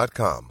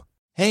BlueNile.com.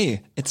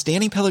 Hey, it's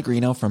Danny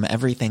Pellegrino from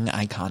Everything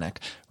Iconic.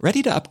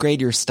 Ready to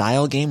upgrade your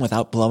style game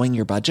without blowing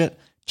your budget?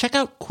 Check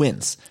out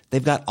Quince.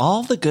 They've got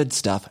all the good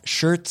stuff,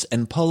 shirts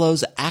and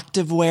polos,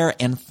 activewear,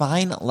 and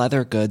fine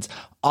leather goods,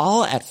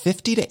 all at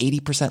 50 to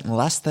 80%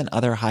 less than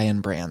other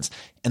high-end brands.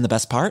 And the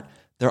best part?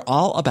 They're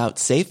all about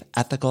safe,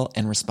 ethical,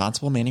 and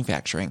responsible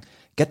manufacturing.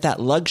 Get that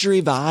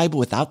luxury vibe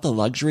without the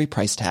luxury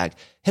price tag.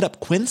 Hit up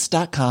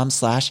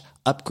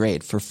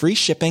quince.com/upgrade for free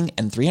shipping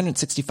and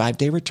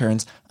 365-day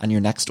returns on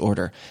your next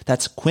order.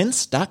 That's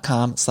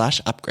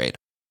quince.com/upgrade.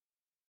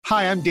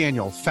 Hi, I'm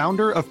Daniel,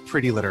 founder of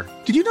Pretty Litter.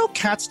 Did you know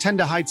cats tend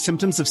to hide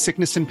symptoms of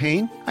sickness and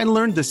pain? I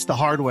learned this the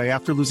hard way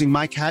after losing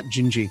my cat,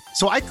 Gingy.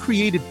 So I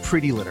created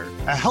Pretty Litter,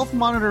 a health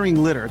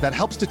monitoring litter that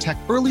helps detect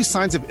early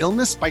signs of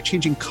illness by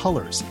changing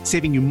colors,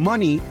 saving you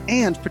money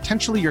and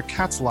potentially your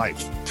cat's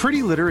life.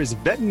 Pretty Litter is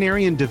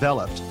veterinarian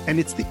developed, and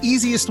it's the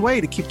easiest way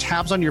to keep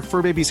tabs on your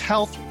fur baby's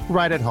health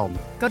right at home.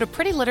 Go to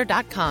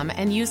prettylitter.com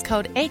and use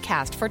code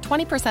ACAST for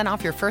 20%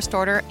 off your first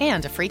order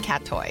and a free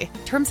cat toy.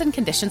 Terms and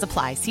conditions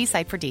apply. See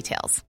site for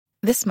details.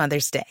 This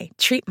Mother's Day,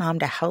 treat mom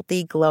to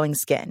healthy, glowing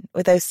skin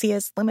with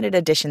Osea's limited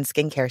edition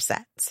skincare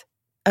sets.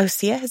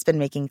 Osea has been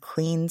making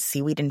clean,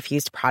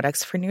 seaweed-infused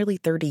products for nearly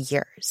 30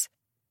 years.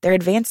 Their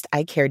advanced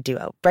eye care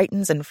duo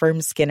brightens and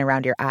firms skin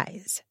around your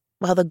eyes,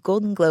 while the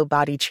Golden Glow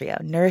Body Trio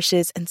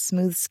nourishes and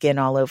smooths skin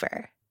all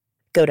over.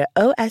 Go to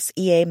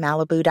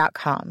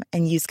OSEAMalibu.com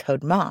and use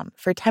code MOM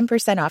for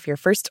 10% off your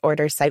first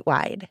order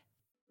site-wide.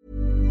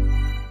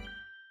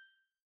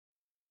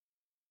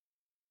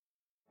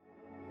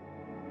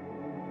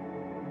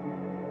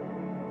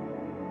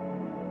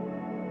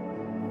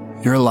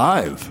 You're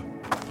alive.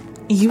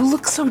 You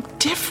look so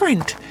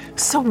different,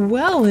 so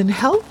well and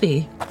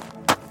healthy.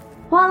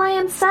 While I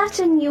am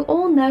certain you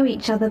all know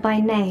each other by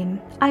name,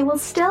 I will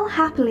still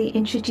happily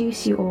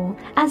introduce you all,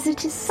 as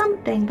it is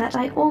something that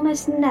I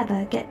almost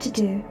never get to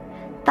do.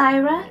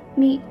 Thyra,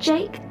 meet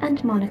Jake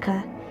and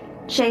Monica.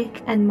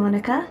 Jake and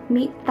Monica,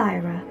 meet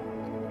Thyra.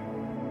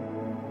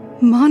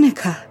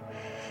 Monica,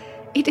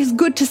 it is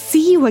good to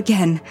see you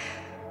again,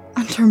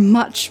 under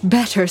much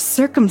better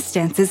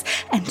circumstances.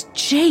 And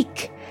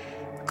Jake,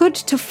 good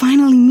to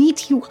finally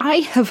meet you. I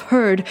have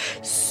heard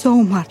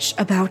so much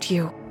about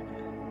you.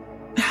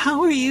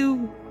 How are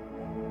you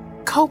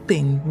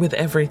coping with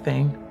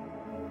everything?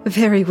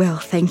 Very well,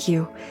 thank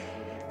you.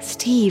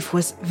 Steve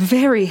was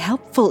very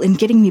helpful in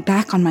getting me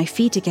back on my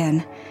feet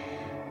again.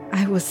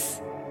 I was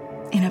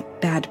in a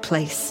bad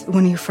place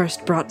when you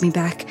first brought me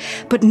back,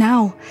 but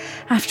now,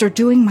 after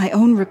doing my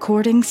own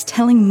recordings,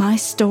 telling my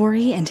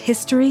story and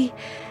history,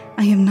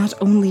 I am not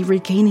only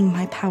regaining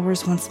my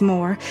powers once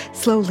more,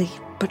 slowly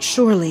but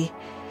surely,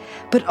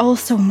 but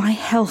also my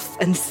health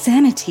and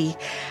sanity.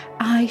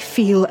 I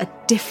feel a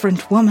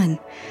different woman.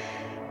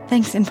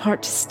 Thanks in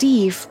part to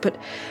Steve, but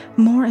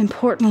more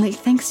importantly,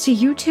 thanks to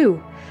you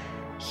two.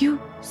 You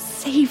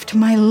saved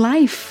my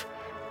life.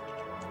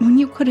 When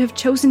you could have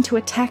chosen to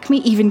attack me,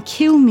 even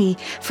kill me,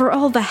 for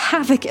all the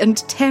havoc and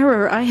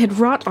terror I had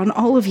wrought on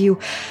all of you,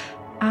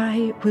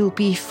 I will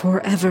be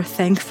forever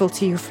thankful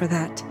to you for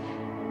that.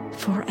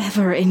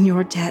 Forever in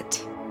your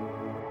debt.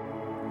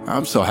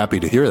 I'm so happy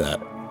to hear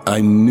that.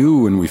 I knew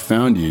when we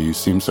found you, you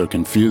seemed so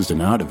confused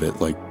and out of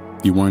it, like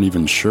you weren't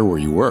even sure where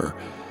you were,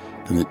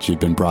 and that you'd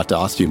been brought to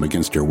Ostium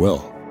against your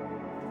will.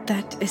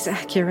 That is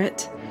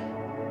accurate.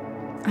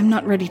 I'm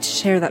not ready to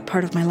share that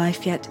part of my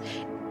life yet.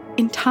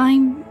 In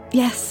time,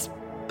 yes,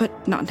 but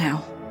not now.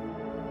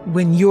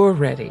 When you're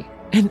ready,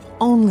 and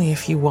only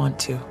if you want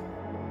to.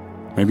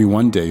 Maybe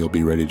one day you'll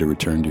be ready to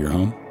return to your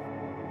home.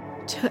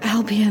 To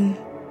Albion.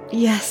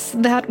 Yes,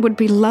 that would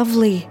be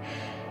lovely.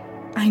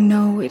 I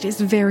know it is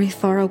very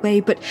far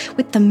away, but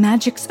with the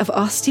magics of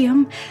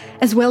Ostium,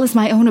 as well as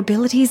my own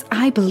abilities,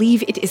 I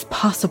believe it is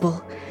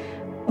possible.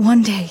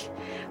 One day,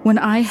 when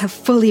I have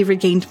fully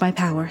regained my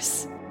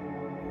powers.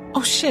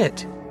 Oh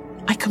shit,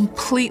 I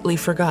completely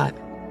forgot.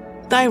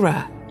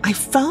 Thyra, I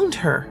found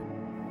her.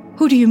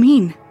 Who do you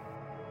mean?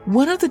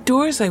 One of the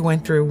doors I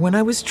went through when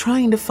I was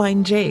trying to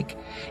find Jake.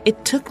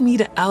 It took me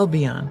to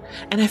Albion,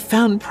 and I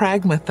found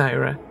Pragma,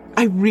 Thyra.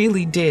 I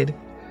really did.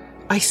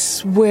 I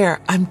swear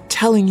I'm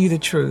telling you the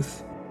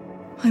truth.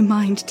 My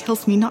mind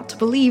tells me not to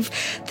believe,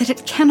 that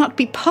it cannot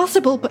be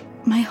possible, but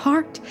my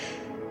heart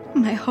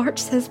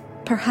says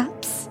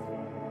perhaps.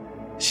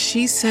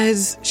 She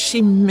says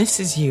she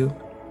misses you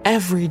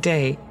every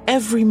day,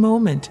 every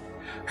moment.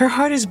 Her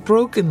heart is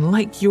broken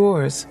like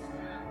yours,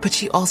 but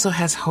she also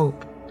has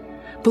hope.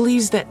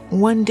 Believes that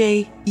one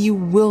day you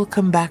will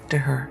come back to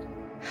her.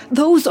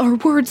 Those are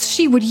words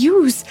she would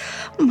use,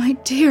 my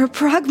dear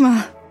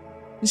Pragma.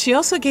 She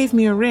also gave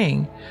me a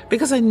ring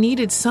because I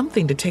needed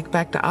something to take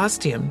back to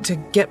Ostium to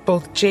get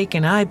both Jake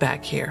and I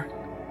back here.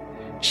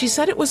 She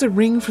said it was a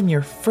ring from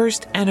your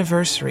first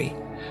anniversary,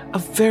 a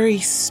very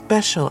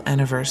special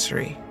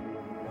anniversary.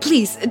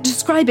 Please,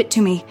 describe it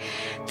to me.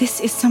 This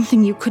is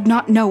something you could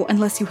not know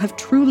unless you have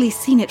truly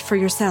seen it for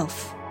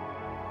yourself.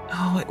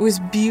 Oh, it was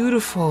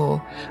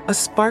beautiful. A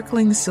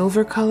sparkling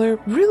silver color,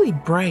 really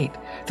bright,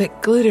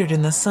 that glittered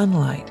in the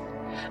sunlight.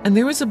 And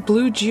there was a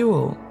blue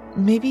jewel,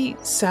 maybe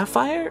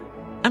sapphire?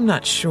 I'm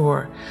not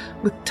sure,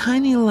 with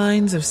tiny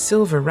lines of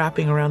silver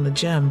wrapping around the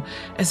gem,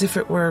 as if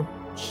it were...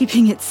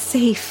 keeping it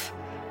safe.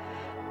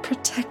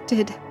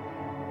 Protected.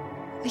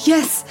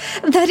 Yes,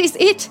 that is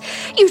it.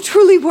 You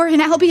truly were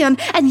in Albion,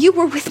 and you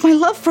were with my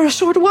love for a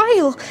short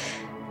while.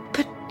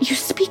 But you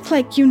speak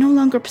like you no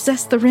longer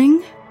possess the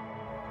ring?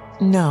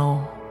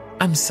 No,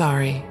 I'm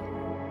sorry.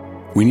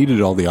 We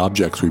needed all the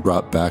objects we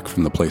brought back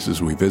from the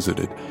places we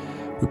visited.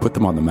 We put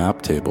them on the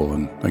map table,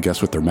 and I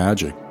guess with their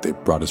magic, they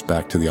brought us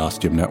back to the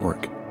Ostium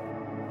network.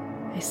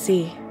 I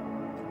see.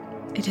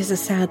 It is a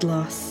sad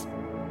loss,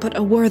 but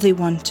a worthy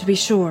one, to be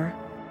sure.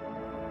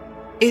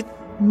 It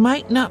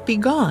might not be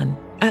gone,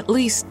 at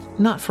least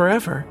not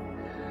forever.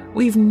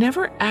 We've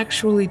never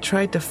actually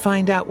tried to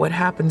find out what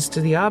happens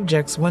to the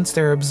objects once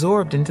they're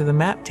absorbed into the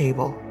map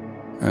table.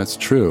 That's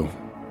true.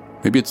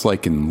 Maybe it's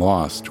like in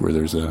Lost, where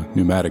there's a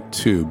pneumatic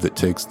tube that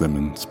takes them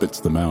and spits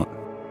them out.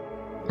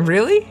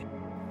 Really?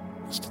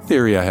 Just a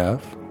theory I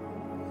have.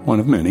 One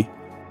of many.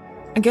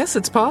 I guess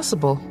it's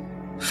possible.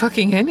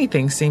 Fucking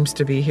anything seems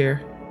to be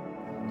here.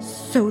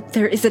 So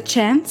there is a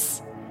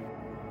chance?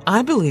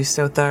 I believe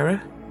so,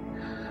 Thyra.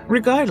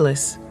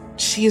 Regardless,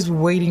 she is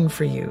waiting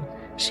for you.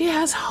 She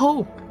has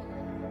hope.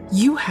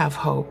 You have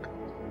hope.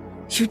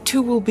 You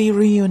two will be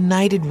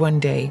reunited one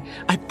day.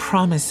 I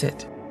promise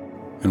it.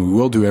 And we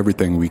will do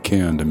everything we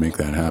can to make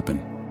that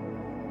happen.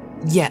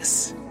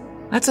 Yes.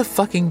 That's a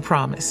fucking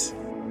promise.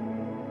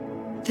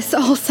 This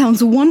all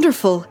sounds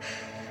wonderful.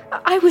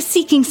 I was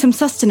seeking some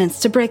sustenance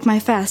to break my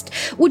fast.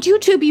 Would you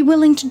two be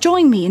willing to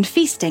join me in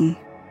feasting?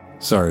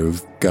 Sorry,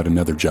 we've got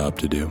another job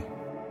to do.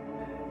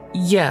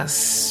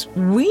 Yes,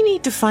 we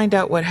need to find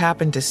out what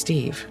happened to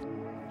Steve.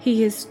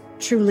 He is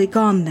truly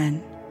gone,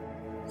 then?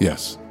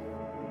 Yes.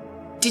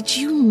 Did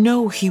you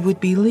know he would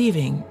be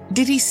leaving?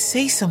 Did he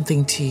say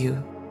something to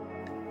you?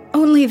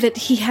 Only that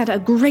he had a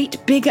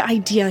great big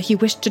idea he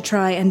wished to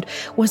try and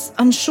was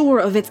unsure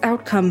of its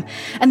outcome,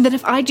 and that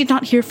if I did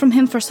not hear from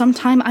him for some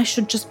time, I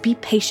should just be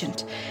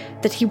patient,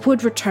 that he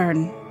would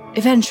return,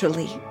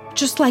 eventually,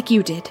 just like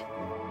you did.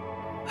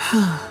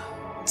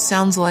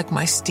 Sounds like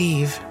my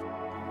Steve.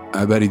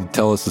 I bet he'd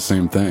tell us the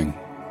same thing,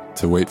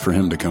 to wait for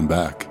him to come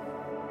back.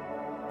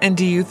 And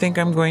do you think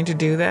I'm going to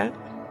do that?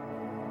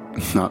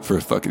 Not for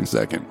a fucking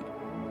second.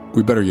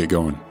 We better get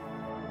going.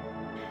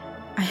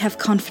 I have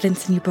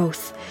confidence in you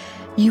both.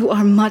 You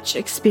are much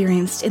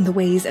experienced in the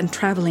ways and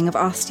traveling of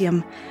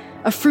Ostium.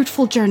 A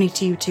fruitful journey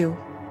to you two.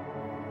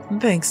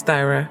 Thanks,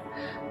 Thyra.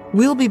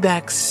 We'll be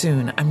back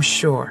soon, I'm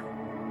sure.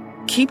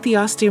 Keep the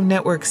Ostium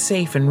network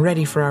safe and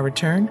ready for our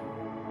return.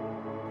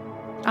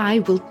 I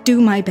will do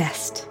my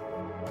best.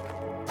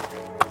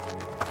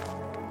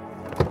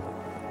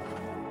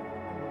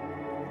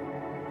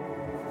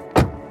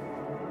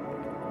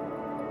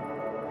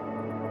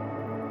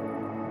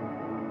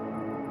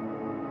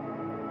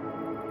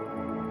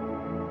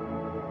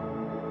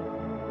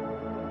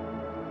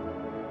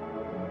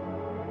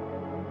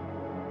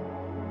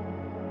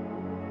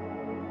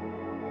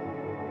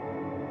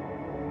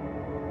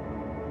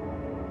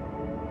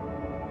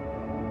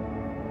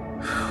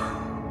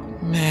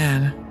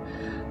 Man,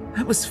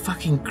 that was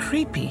fucking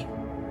creepy.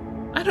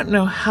 I don't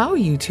know how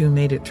you two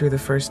made it through the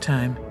first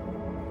time.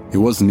 It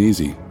wasn't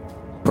easy.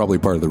 Probably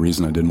part of the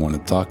reason I didn't want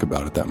to talk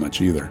about it that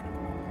much either.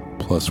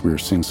 Plus, we were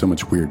seeing so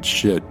much weird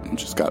shit and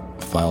just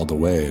got filed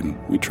away, and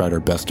we tried our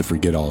best to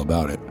forget all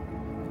about it.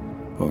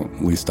 Well,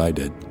 at least I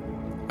did.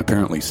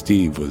 Apparently,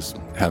 Steve was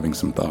having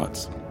some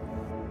thoughts.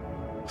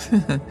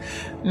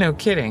 No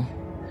kidding.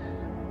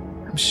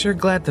 I'm sure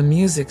glad the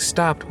music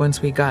stopped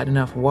once we got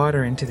enough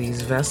water into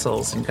these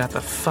vessels and got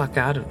the fuck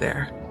out of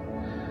there.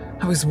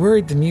 I was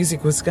worried the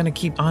music was going to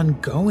keep on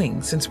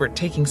going since we're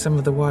taking some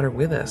of the water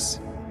with us.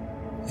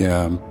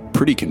 Yeah, I'm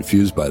pretty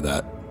confused by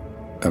that.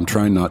 I'm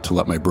trying not to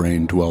let my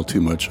brain dwell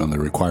too much on the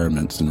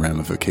requirements and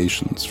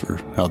ramifications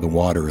for how the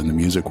water and the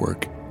music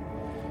work.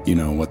 You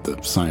know, what the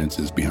science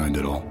is behind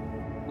it all.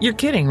 You're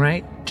kidding,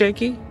 right,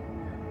 Jakey?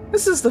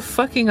 This is the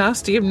fucking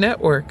Ostium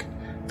network.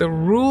 The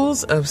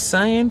rules of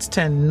science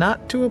tend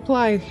not to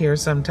apply here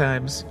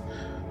sometimes.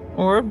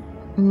 Or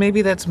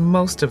maybe that's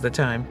most of the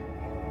time.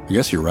 I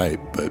guess you're right,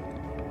 but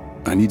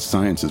I need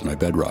science as my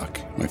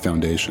bedrock, my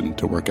foundation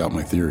to work out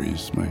my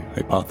theories, my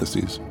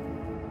hypotheses.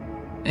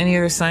 Any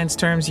other science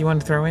terms you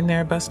want to throw in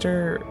there,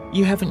 Buster?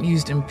 You haven't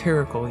used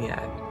empirical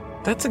yet.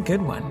 That's a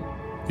good one.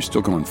 You're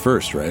still going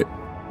first, right?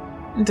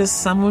 Does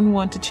someone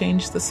want to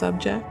change the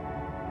subject?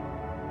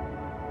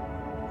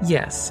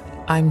 Yes,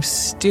 I'm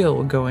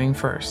still going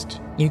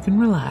first. You can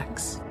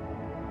relax.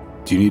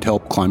 Do you need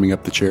help climbing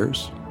up the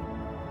chairs?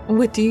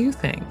 What do you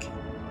think?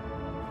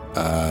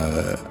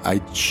 I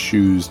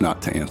choose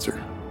not to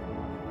answer.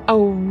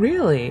 Oh,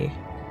 really?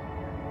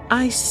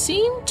 I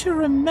seem to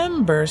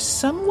remember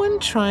someone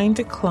trying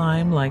to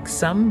climb like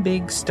some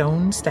big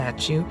stone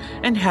statue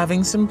and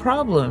having some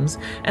problems,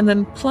 and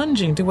then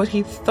plunging to what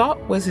he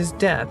thought was his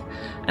death,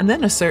 and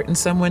then a certain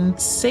someone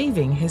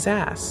saving his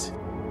ass.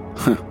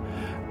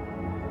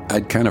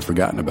 I'd kind of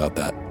forgotten about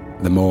that.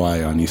 The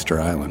Moai on Easter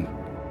Island.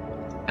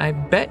 I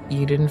bet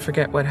you didn't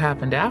forget what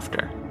happened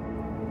after.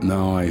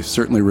 No, I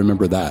certainly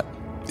remember that,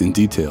 in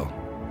detail.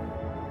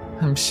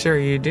 I'm sure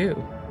you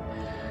do.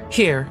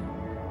 Here,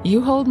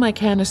 you hold my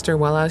canister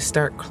while I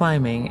start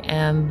climbing,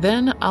 and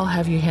then I'll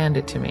have you hand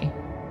it to me.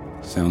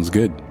 Sounds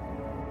good.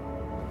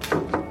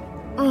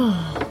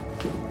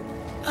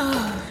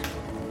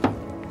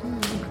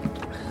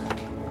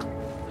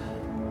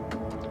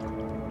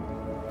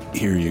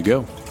 Here you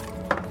go.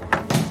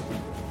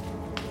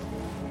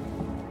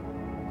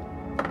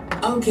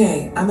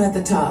 Okay, I'm at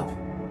the top.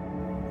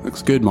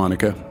 Looks good,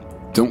 Monica.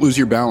 Don't lose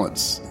your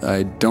balance.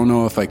 I don't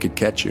know if I could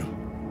catch you.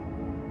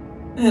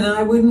 And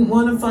I wouldn't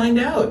want to find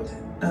out.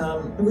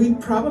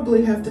 We'd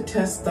probably have to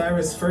test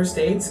Thyra's first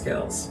aid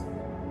skills.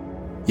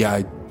 Yeah,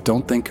 I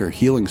don't think her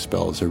healing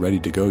spells are ready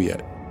to go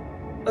yet.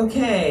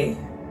 Okay.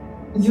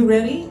 You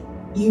ready?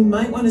 You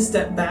might want to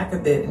step back a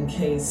bit in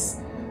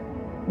case...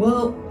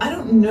 Well, I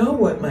don't know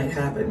what might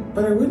happen,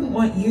 but I wouldn't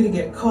want you to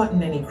get caught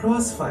in any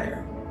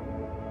crossfire.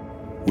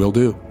 Will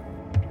do.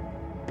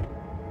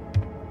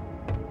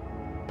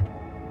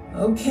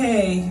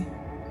 Okay,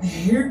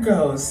 here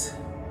goes.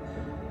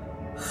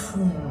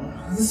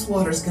 This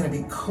water's gonna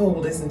be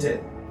cold, isn't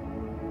it?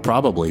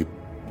 Probably.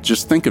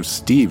 Just think of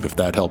Steve if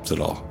that helps at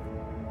all.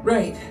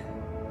 Right.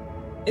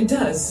 It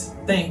does,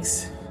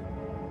 thanks.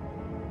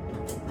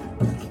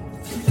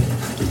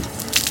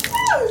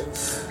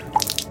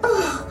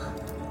 Oh,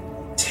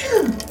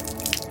 damn!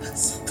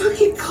 It's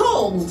fucking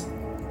cold!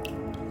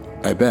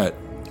 I bet.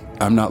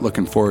 I'm not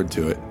looking forward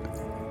to it.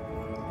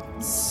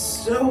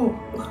 So,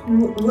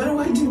 what do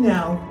I do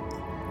now?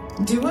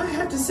 Do I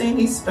have to say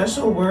any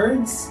special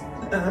words?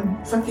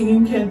 Fucking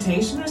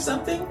incantation or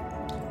something?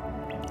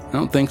 I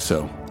don't think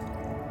so.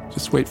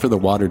 Just wait for the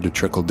water to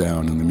trickle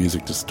down and the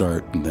music to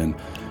start, and then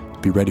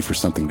be ready for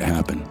something to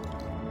happen.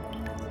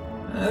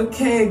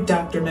 Okay,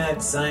 Dr.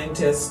 Mad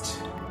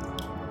Scientist.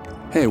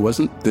 Hey,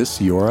 wasn't this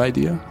your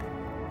idea?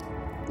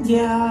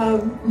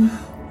 Yeah,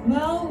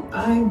 well,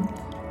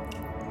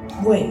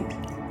 Wait,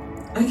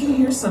 I can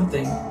hear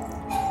something.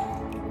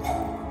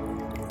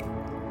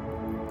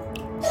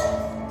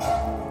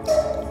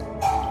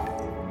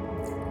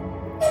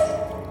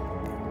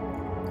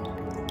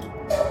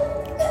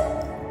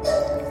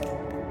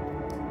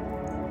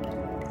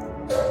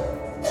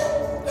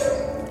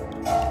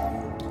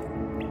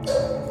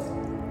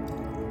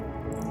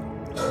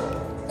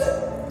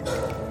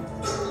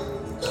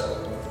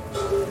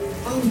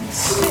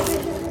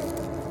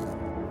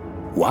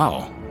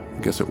 Wow,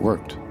 I guess it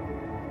worked.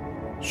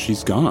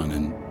 She's gone,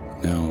 and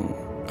now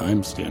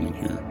I'm standing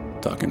here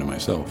talking to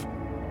myself.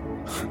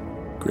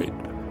 Great.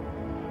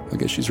 I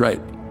guess she's right.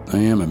 I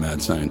am a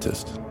mad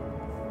scientist.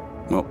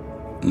 Well,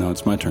 now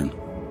it's my turn.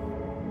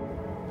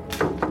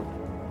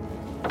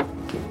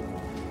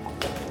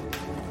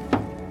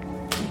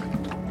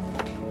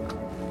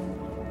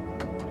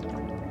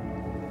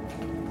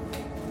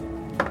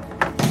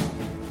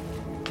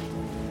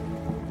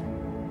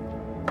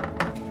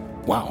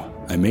 Wow,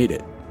 I made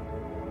it.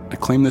 I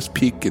claimed this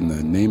peak in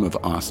the name of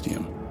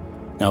Ostium.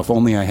 Now, if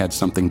only I had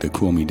something to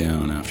cool me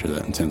down after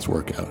that intense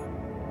workout.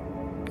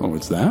 Oh,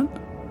 what's that?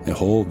 A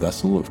whole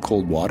vessel of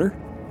cold water?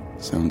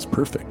 Sounds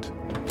perfect.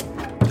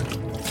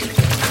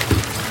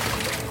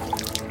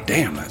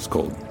 Damn, that's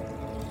cold.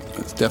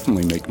 That's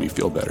definitely making me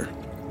feel better.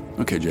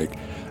 Okay, Jake,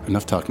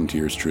 enough talking to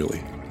yours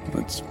truly.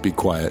 Let's be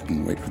quiet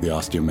and wait for the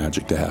Ostium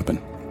magic to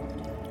happen.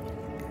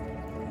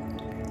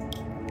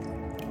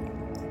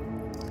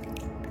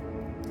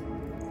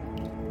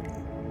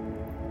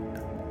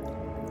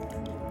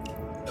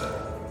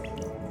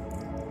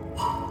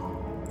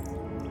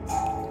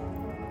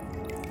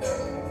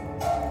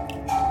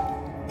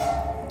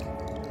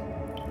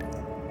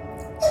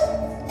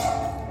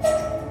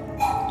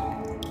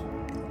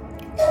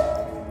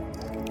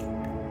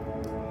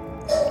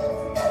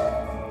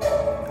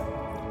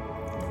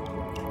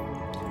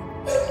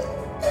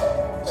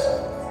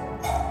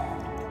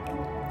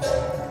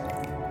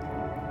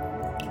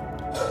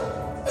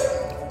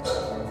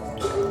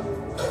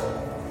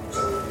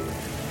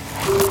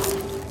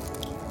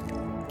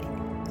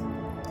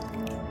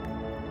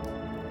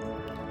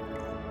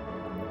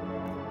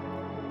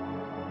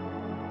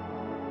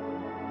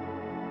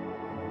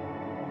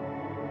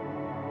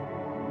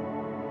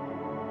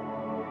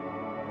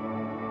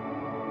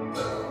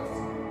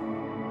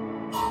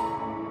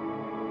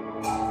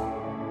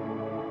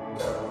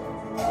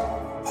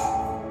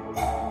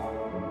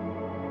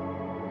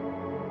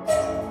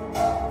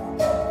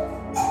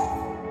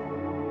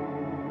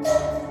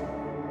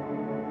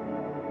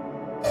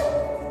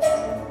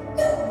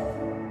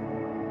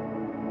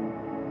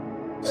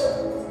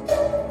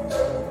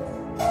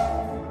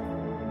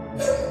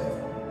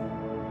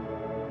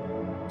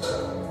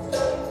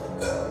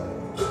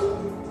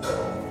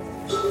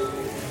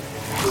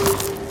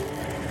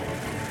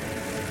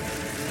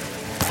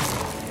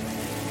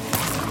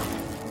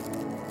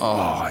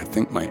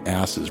 think my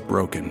ass is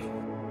broken.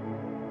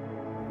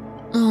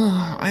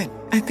 Oh,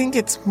 I think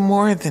it's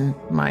more than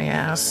my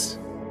ass.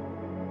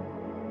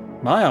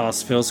 My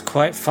ass feels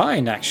quite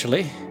fine,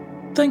 actually.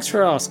 Thanks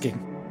for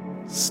asking.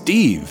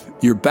 Steve,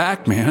 you're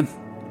back, man.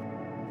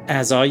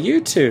 As are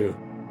you two.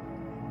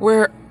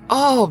 We're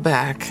all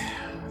back,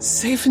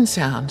 safe and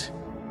sound.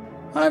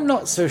 I'm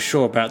not so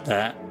sure about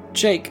that.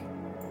 Jake,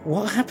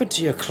 what happened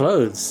to your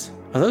clothes?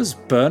 Are those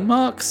burn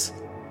marks?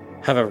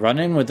 Have a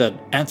run-in with an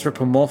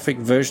anthropomorphic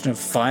version of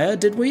fire,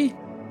 did we?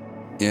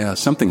 Yeah,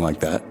 something like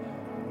that.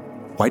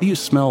 Why do you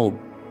smell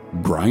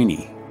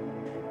briny?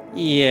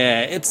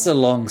 Yeah, it's a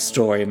long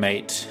story,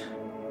 mate.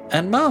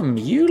 And Mum,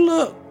 you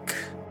look...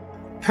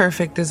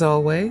 Perfect as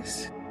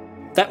always.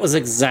 That was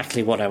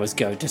exactly what I was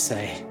going to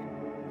say.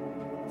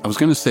 I was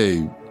going to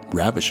say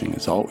ravishing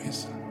as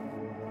always.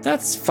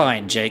 That's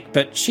fine, Jake,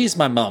 but she's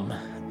my mum.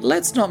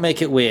 Let's not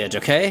make it weird,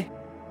 okay?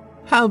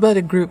 How about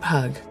a group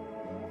hug?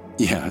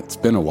 Yeah, it's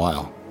been a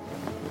while.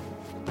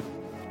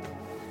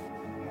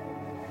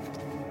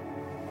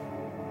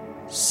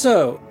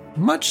 So,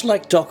 much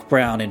like Doc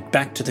Brown in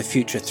Back to the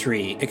Future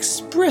 3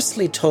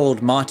 expressly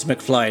told Marty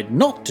McFly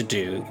not to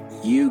do,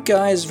 you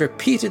guys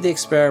repeated the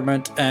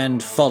experiment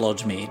and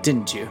followed me,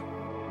 didn't you?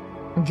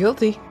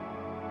 Guilty.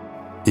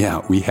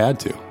 Yeah, we had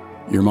to.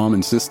 Your mom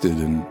insisted,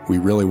 and we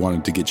really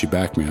wanted to get you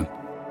back, man.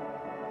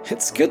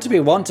 It's good to be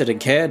wanted and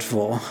cared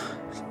for.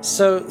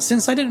 So,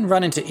 since I didn't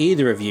run into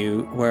either of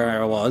you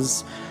where I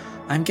was,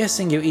 I'm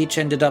guessing you each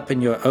ended up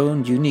in your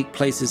own unique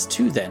places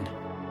too, then?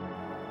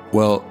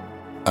 Well,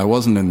 I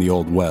wasn't in the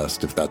Old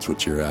West, if that's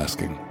what you're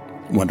asking.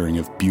 Wondering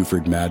if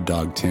Buford Mad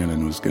Dog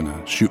Tannen was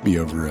gonna shoot me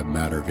over a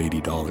matter of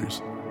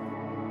 $80.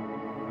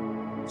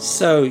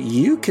 So,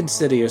 you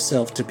consider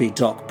yourself to be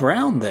Doc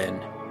Brown,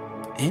 then?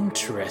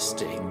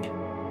 Interesting.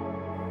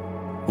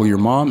 Well, your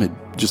mom had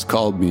just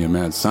called me a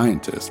mad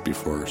scientist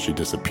before she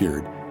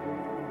disappeared.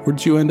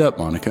 Where'd you end up,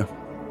 Monica?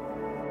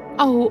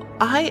 Oh,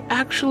 I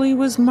actually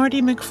was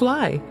Marty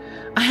McFly.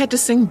 I had to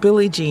sing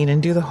Billie Jean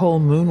and do the whole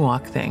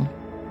moonwalk thing.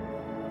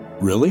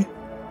 Really?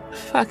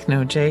 Fuck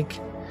no, Jake.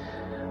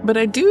 But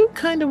I do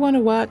kind of want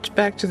to watch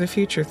Back to the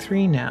Future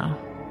 3 now.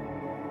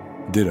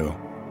 Ditto.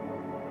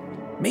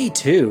 Me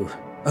too.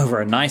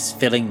 Over a nice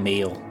filling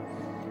meal.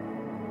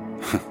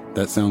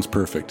 That sounds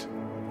perfect.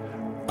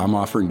 I'm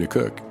offering to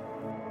cook.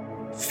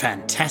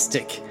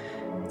 Fantastic.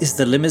 Is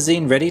the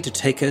limousine ready to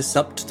take us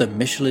up to the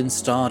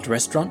Michelin-starred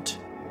restaurant?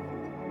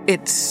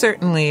 It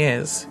certainly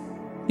is.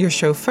 Your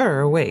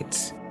chauffeur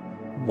awaits.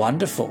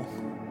 Wonderful.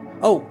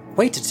 Oh,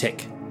 wait a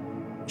tick.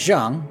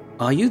 Zhang,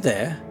 are you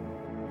there?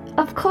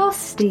 Of course,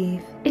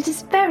 Steve. It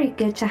is very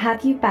good to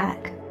have you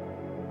back.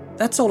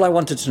 That's all I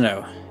wanted to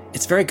know.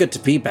 It's very good to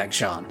be back,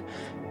 Zhang.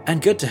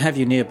 And good to have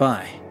you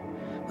nearby.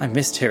 I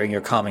missed hearing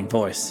your calming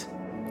voice.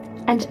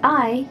 And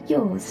I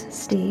yours,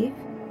 Steve.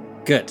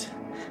 Good.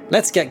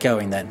 Let's get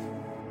going then.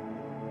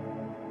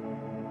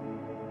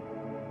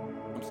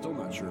 I'm still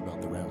not sure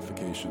about the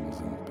ramifications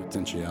and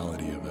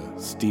potentiality of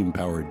a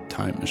steam-powered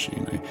time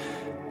machine. I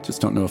just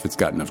don't know if it's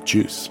got enough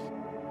juice.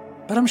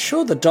 But I'm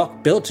sure the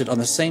Doc built it on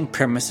the same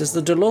premise as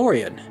the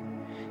DeLorean.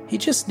 He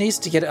just needs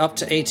to get it up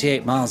to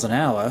 88 miles an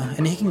hour,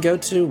 and he can go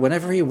to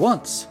whenever he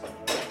wants.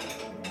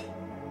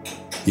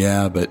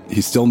 Yeah, but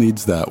he still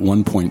needs that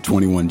 1.21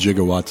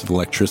 gigawatts of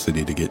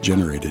electricity to get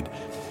generated.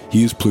 He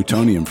used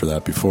plutonium for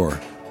that before.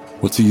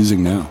 What's he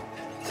using now?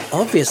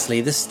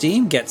 Obviously, the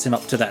steam gets him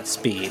up to that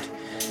speed.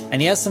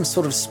 And he has some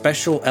sort of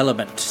special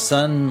element,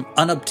 some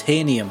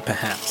unobtainium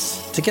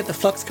perhaps, to get the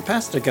flux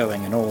capacitor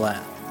going and all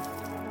that.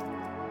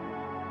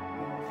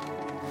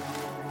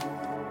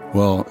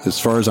 Well, as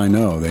far as I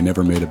know, they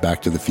never made it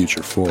Back to the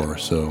Future 4,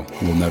 so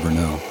we'll never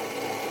know.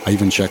 I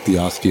even checked the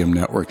Ostium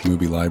Network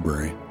movie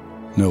library.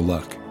 No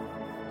luck.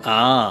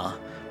 Ah,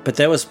 but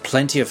there was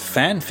plenty of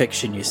fan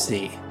fiction, you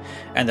see.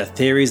 And the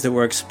theories that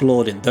were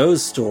explored in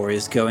those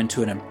stories go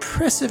into an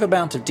impressive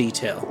amount of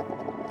detail.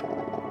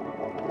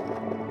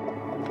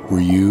 Were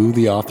you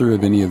the author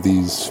of any of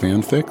these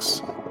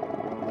fanfics?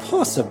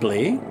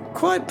 Possibly.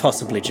 Quite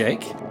possibly,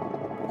 Jake.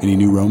 Any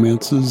new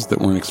romances that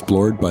weren't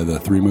explored by the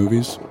 3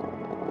 movies?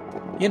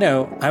 You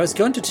know, I was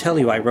going to tell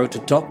you I wrote a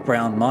Doc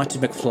Brown Marty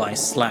McFly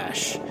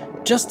slash,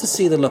 just to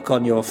see the look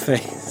on your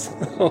face.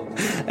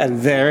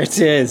 And there it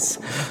is.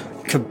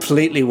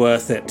 Completely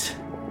worth it.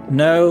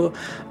 No,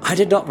 I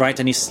did not write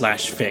any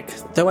slash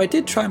fic, though I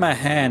did try my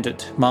hand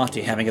at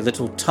Marty having a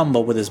little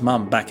tumble with his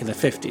mum back in the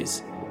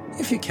 50s,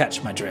 if you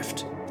catch my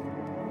drift.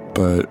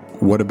 But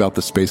what about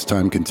the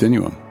space-time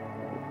continuum?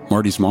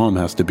 Marty's mom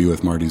has to be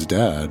with Marty's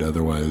dad,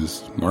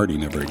 otherwise Marty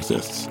never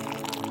exists.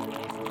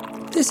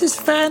 This is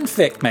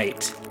fanfic,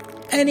 mate.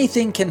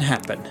 Anything can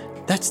happen.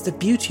 That's the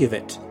beauty of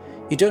it.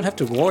 You don't have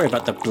to worry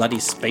about the bloody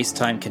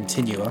space-time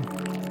continuum.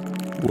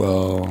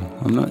 Well,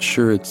 I'm not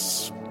sure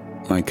it's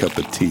my cup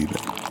of tea,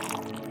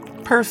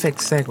 then. Perfect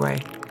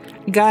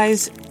segue.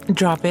 Guys,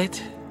 drop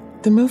it.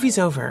 The movie's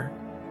over.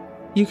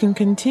 You can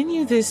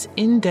continue this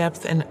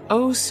in-depth and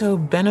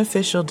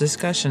oh-so-beneficial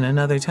discussion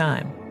another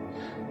time.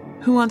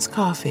 Who wants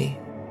coffee?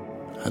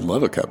 I'd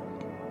love a cup.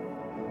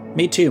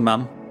 Me too,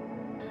 Mum.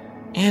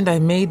 And I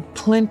made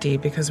plenty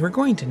because we're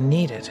going to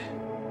need it.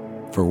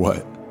 For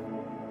what?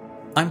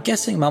 I'm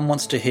guessing Mum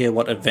wants to hear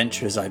what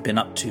adventures I've been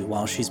up to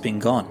while she's been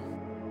gone.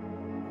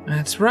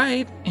 That's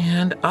right,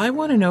 and I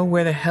want to know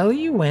where the hell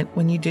you went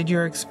when you did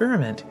your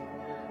experiment.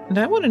 And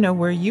I want to know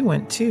where you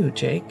went too,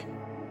 Jake.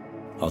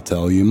 I'll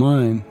tell you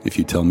mine if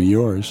you tell me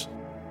yours.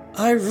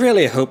 I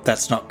really hope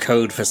that's not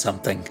code for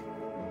something.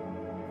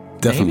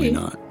 Definitely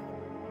not.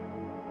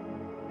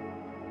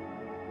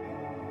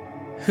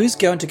 Who's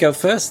going to go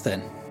first,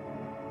 then?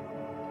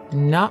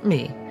 Not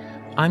me.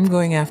 I'm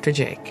going after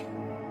Jake.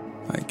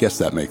 I guess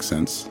that makes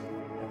sense.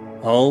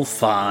 Oh,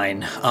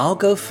 fine. I'll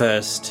go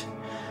first.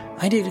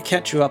 I need to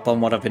catch you up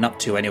on what I've been up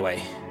to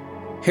anyway.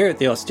 Here at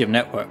the Ostium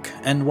Network,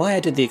 and why I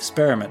did the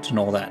experiment and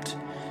all that.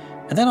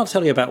 And then I'll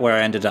tell you about where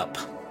I ended up.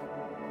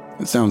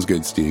 It sounds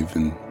good, Steve,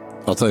 and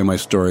I'll tell you my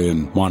story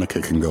and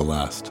Monica can go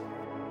last.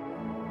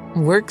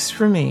 Works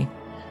for me.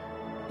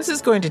 This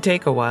is going to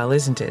take a while,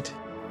 isn't it?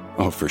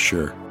 Oh, for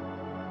sure.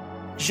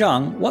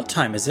 Zhang, what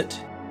time is it?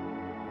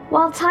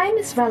 While time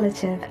is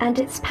relative and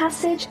its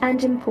passage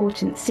and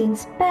importance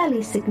seems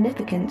barely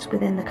significant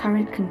within the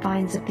current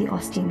confines of the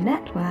Ostium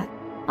Network,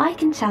 I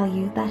can tell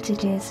you that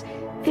it is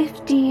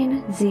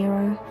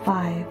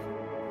 15:05.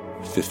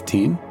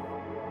 15?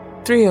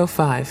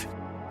 3:05.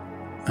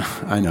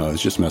 I know, I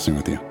was just messing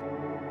with you.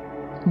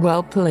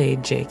 Well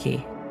played,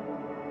 Jakey.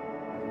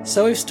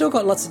 So we've still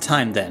got lots of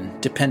time then,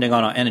 depending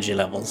on our energy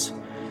levels.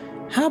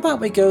 How about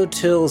we go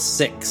till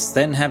 6,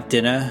 then have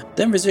dinner,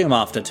 then resume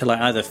after till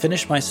I either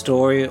finish my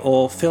story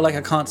or feel like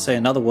I can't say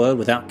another word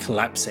without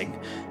collapsing,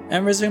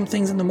 and resume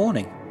things in the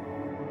morning?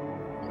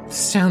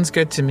 Sounds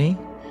good to me.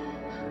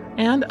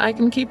 And I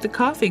can keep the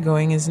coffee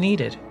going as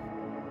needed.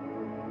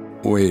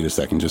 Wait a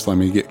second, just let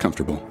me get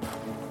comfortable.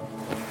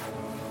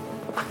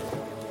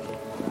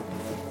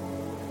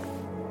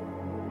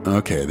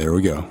 Okay, there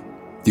we go.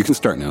 You can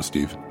start now,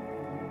 Steve.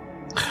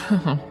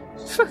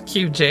 Fuck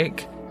you,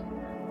 Jake.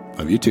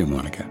 Love you too,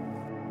 Monica.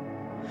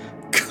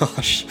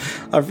 Gosh,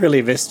 I've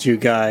really missed you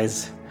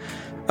guys.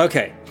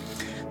 Okay,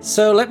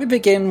 so let me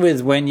begin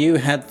with when you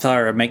had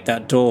Thyra make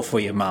that door for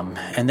your mum,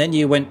 and then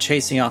you went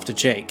chasing after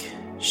Jake.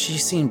 She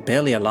seemed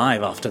barely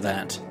alive after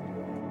that.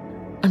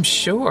 I'm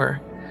sure.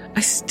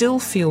 I still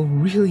feel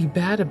really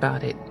bad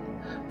about it.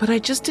 But I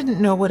just didn't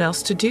know what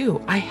else to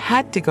do. I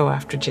had to go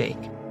after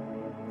Jake.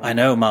 I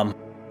know, Mum.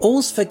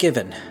 All's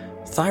forgiven.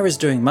 Thyra's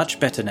doing much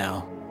better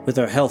now, with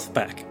her health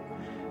back.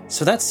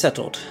 So that's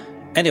settled.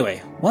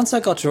 Anyway, once I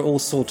got her all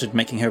sorted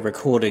making her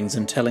recordings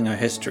and telling her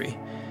history,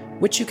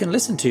 which you can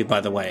listen to, by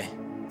the way.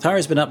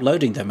 Thyra's been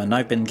uploading them and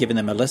I've been giving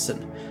them a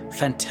listen.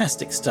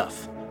 Fantastic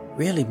stuff.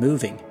 Really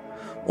moving.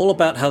 All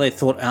about how they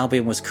thought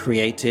Albion was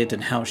created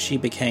and how she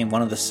became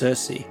one of the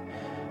Circe.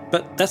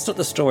 But that's not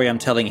the story I'm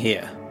telling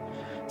here.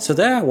 So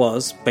there I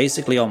was,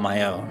 basically on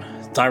my own.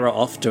 Thyra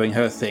off doing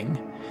her thing.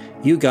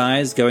 You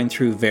guys going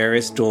through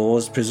various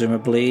doors,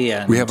 presumably,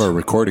 and... We have our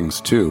recordings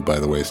too, by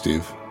the way,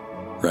 Steve.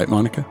 Right,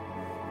 Monica?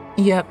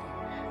 Yep.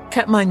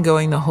 Kept mine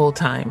going the whole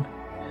time.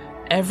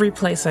 Every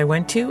place I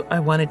went to, I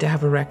wanted to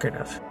have a record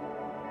of.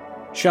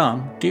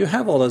 Zhang, do you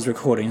have all those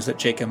recordings that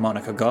Jake and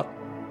Monica got?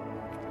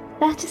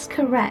 That is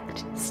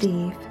correct,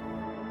 Steve.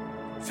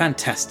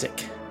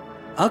 Fantastic.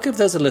 I'll give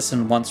those a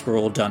listen once we're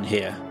all done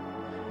here.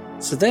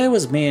 So there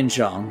was me and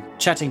Zhang,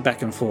 chatting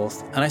back and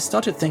forth, and I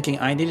started thinking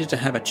I needed to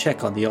have a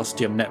check on the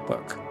Ostium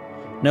Network.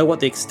 Know what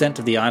the extent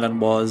of the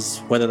island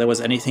was, whether there was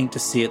anything to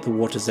see at the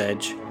water's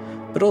edge,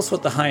 but also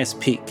at the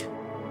highest peak.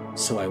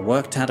 So I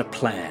worked out a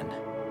plan.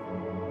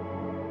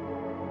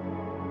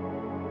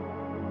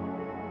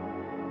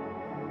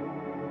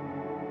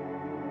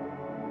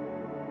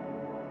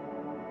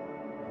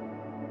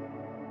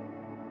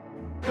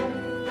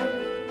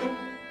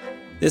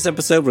 This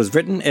episode was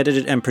written,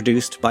 edited, and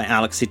produced by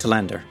Alex C.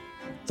 Talander.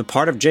 The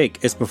part of Jake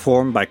is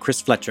performed by Chris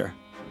Fletcher.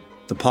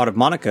 The part of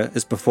Monica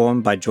is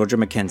performed by Georgia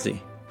McKenzie.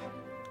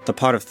 The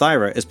part of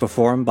Thyra is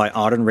performed by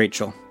Arden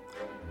Rachel.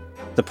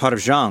 The part of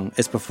Zhang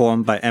is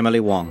performed by Emily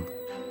Wong.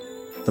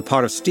 The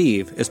part of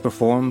Steve is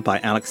performed by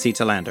Alex C.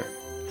 Talander.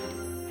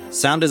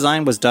 Sound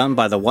design was done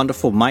by the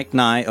wonderful Mike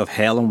Nye of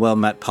Hail and Well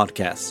Met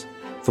Podcasts.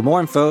 For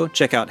more info,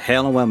 check out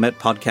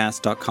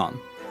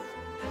hailandwellmetpodcast.com.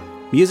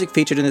 Music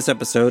featured in this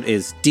episode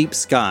is Deep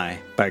Sky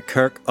by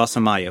Kirk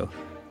Osamayo,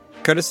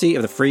 courtesy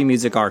of the Free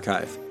Music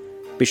Archive.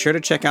 Be sure to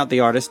check out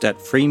the artist at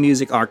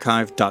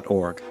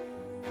freemusicarchive.org.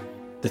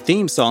 The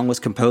theme song was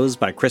composed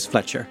by Chris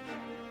Fletcher.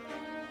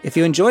 If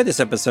you enjoyed this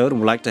episode and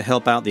would like to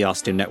help out the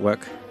Ostium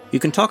Network, you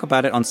can talk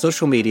about it on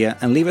social media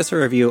and leave us a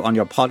review on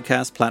your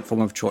podcast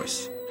platform of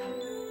choice.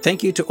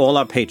 Thank you to all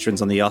our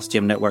patrons on the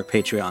Ostium Network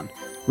Patreon.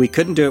 We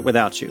couldn't do it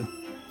without you.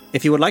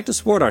 If you would like to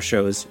support our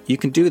shows, you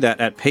can do that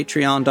at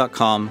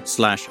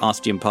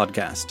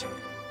patreon.com/OstiumPodcast.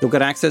 You'll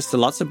get access to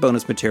lots of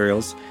bonus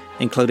materials,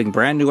 including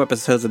brand new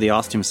episodes of the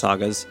Ostium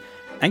Sagas,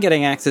 and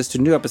getting access to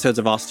new episodes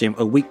of Ostium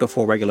a week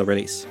before regular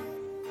release.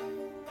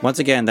 Once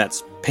again,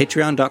 that's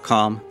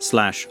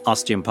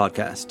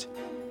patreon.com/OstiumPodcast.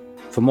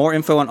 For more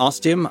info on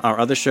Ostium, our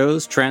other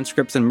shows,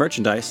 transcripts, and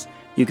merchandise,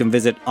 you can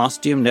visit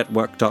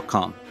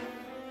ostiumnetwork.com.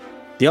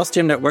 The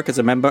Ostium Network is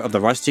a member of the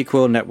Rusty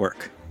Quill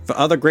Network. For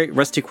other great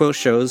Rusty Quill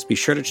shows, be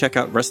sure to check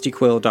out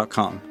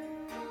rustyquill.com.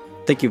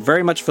 Thank you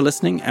very much for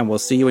listening, and we'll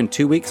see you in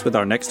 2 weeks with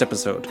our next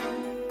episode.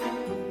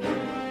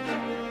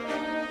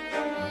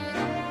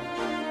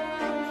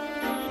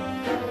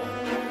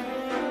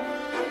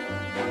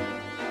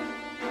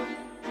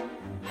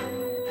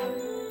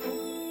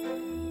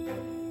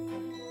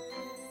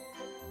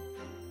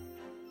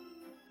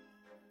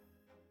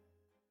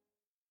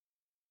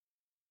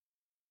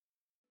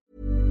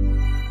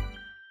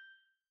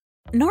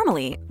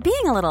 Normally,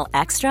 being a little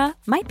extra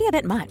might be a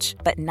bit much,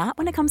 but not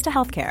when it comes to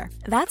healthcare.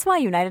 That's why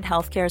United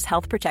Healthcare's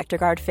Health Protector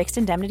Guard fixed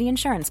indemnity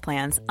insurance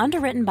plans,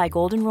 underwritten by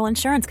Golden Rule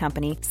Insurance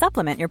Company,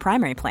 supplement your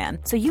primary plan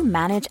so you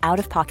manage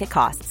out-of-pocket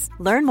costs.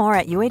 Learn more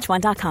at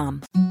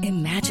uh1.com.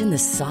 Imagine the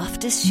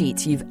softest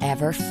sheets you've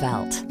ever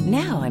felt.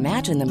 Now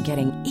imagine them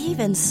getting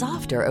even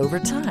softer over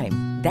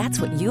time.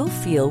 That's what you'll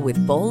feel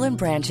with Boll &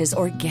 Branch's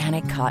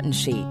organic cotton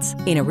sheets.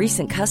 In a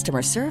recent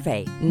customer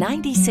survey,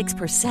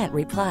 96%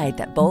 replied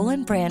that Boll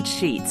 & Branch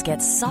sheets get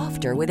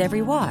softer with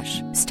every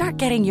wash. Start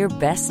getting your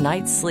best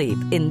night's sleep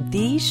in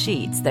these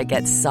sheets that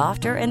get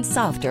softer and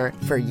softer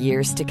for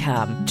years to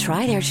come.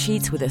 Try their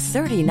sheets with a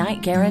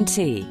 30-night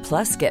guarantee.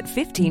 Plus, get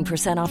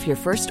 15% off your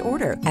first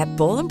order at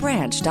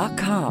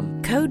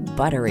bollandbranch.com. Code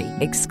BUTTERY.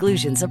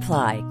 Exclusions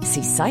apply.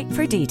 See site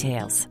for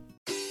details.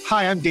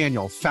 Hi, I'm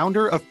Daniel,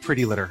 founder of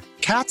Pretty Litter.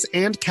 Cats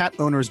and cat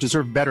owners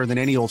deserve better than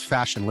any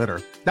old-fashioned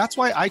litter. That's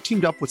why I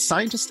teamed up with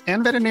scientists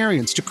and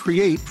veterinarians to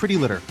create Pretty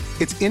Litter.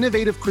 Its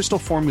innovative crystal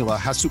formula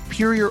has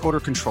superior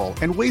odor control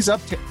and weighs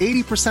up to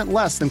 80%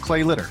 less than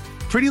clay litter.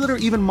 Pretty Litter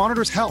even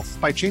monitors health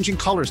by changing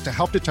colors to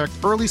help detect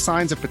early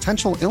signs of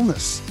potential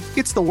illness.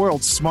 It's the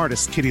world's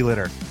smartest kitty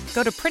litter.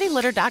 Go to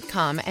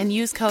prettylitter.com and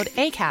use code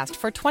ACAST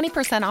for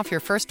 20% off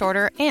your first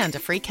order and a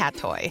free cat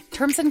toy.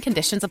 Terms and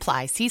conditions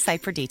apply. See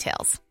site for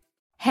details.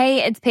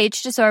 Hey, it's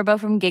Paige DeSorbo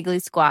from Giggly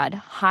Squad.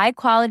 High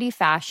quality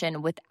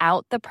fashion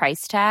without the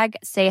price tag.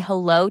 Say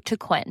hello to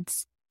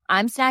Quince.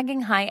 I'm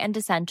snagging high-end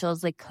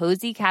essentials like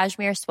cozy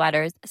cashmere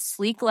sweaters,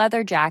 sleek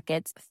leather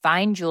jackets,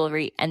 fine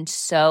jewelry, and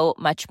so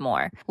much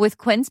more. With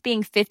Quince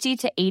being 50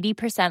 to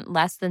 80%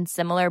 less than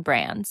similar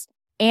brands.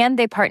 And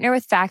they partner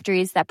with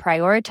factories that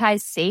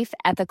prioritize safe,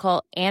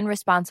 ethical, and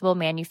responsible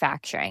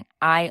manufacturing.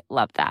 I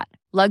love that.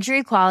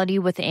 Luxury quality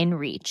within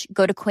reach.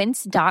 Go to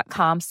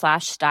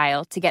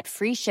quince.com/style to get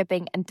free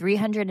shipping and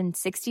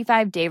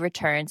 365-day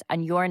returns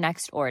on your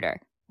next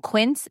order.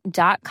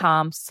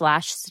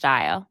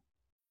 Quince.com/style.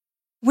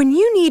 When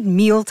you need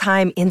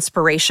mealtime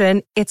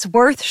inspiration, it's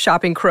worth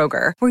shopping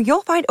Kroger, where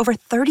you'll find over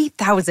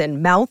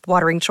 30,000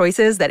 mouth-watering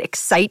choices that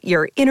excite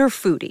your inner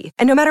foodie.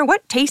 And no matter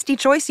what tasty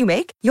choice you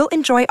make, you'll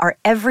enjoy our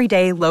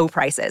everyday low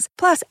prices,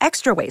 plus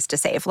extra ways to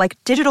save, like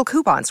digital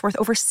coupons worth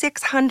over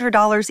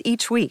 $600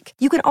 each week.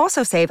 You can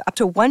also save up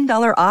to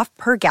 $1 off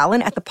per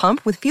gallon at the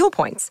pump with fuel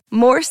points.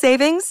 More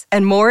savings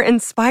and more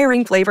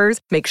inspiring flavors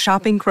make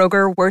shopping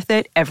Kroger worth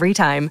it every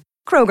time.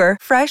 Kroger,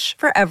 fresh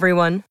for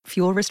everyone.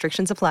 Fuel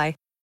restrictions apply.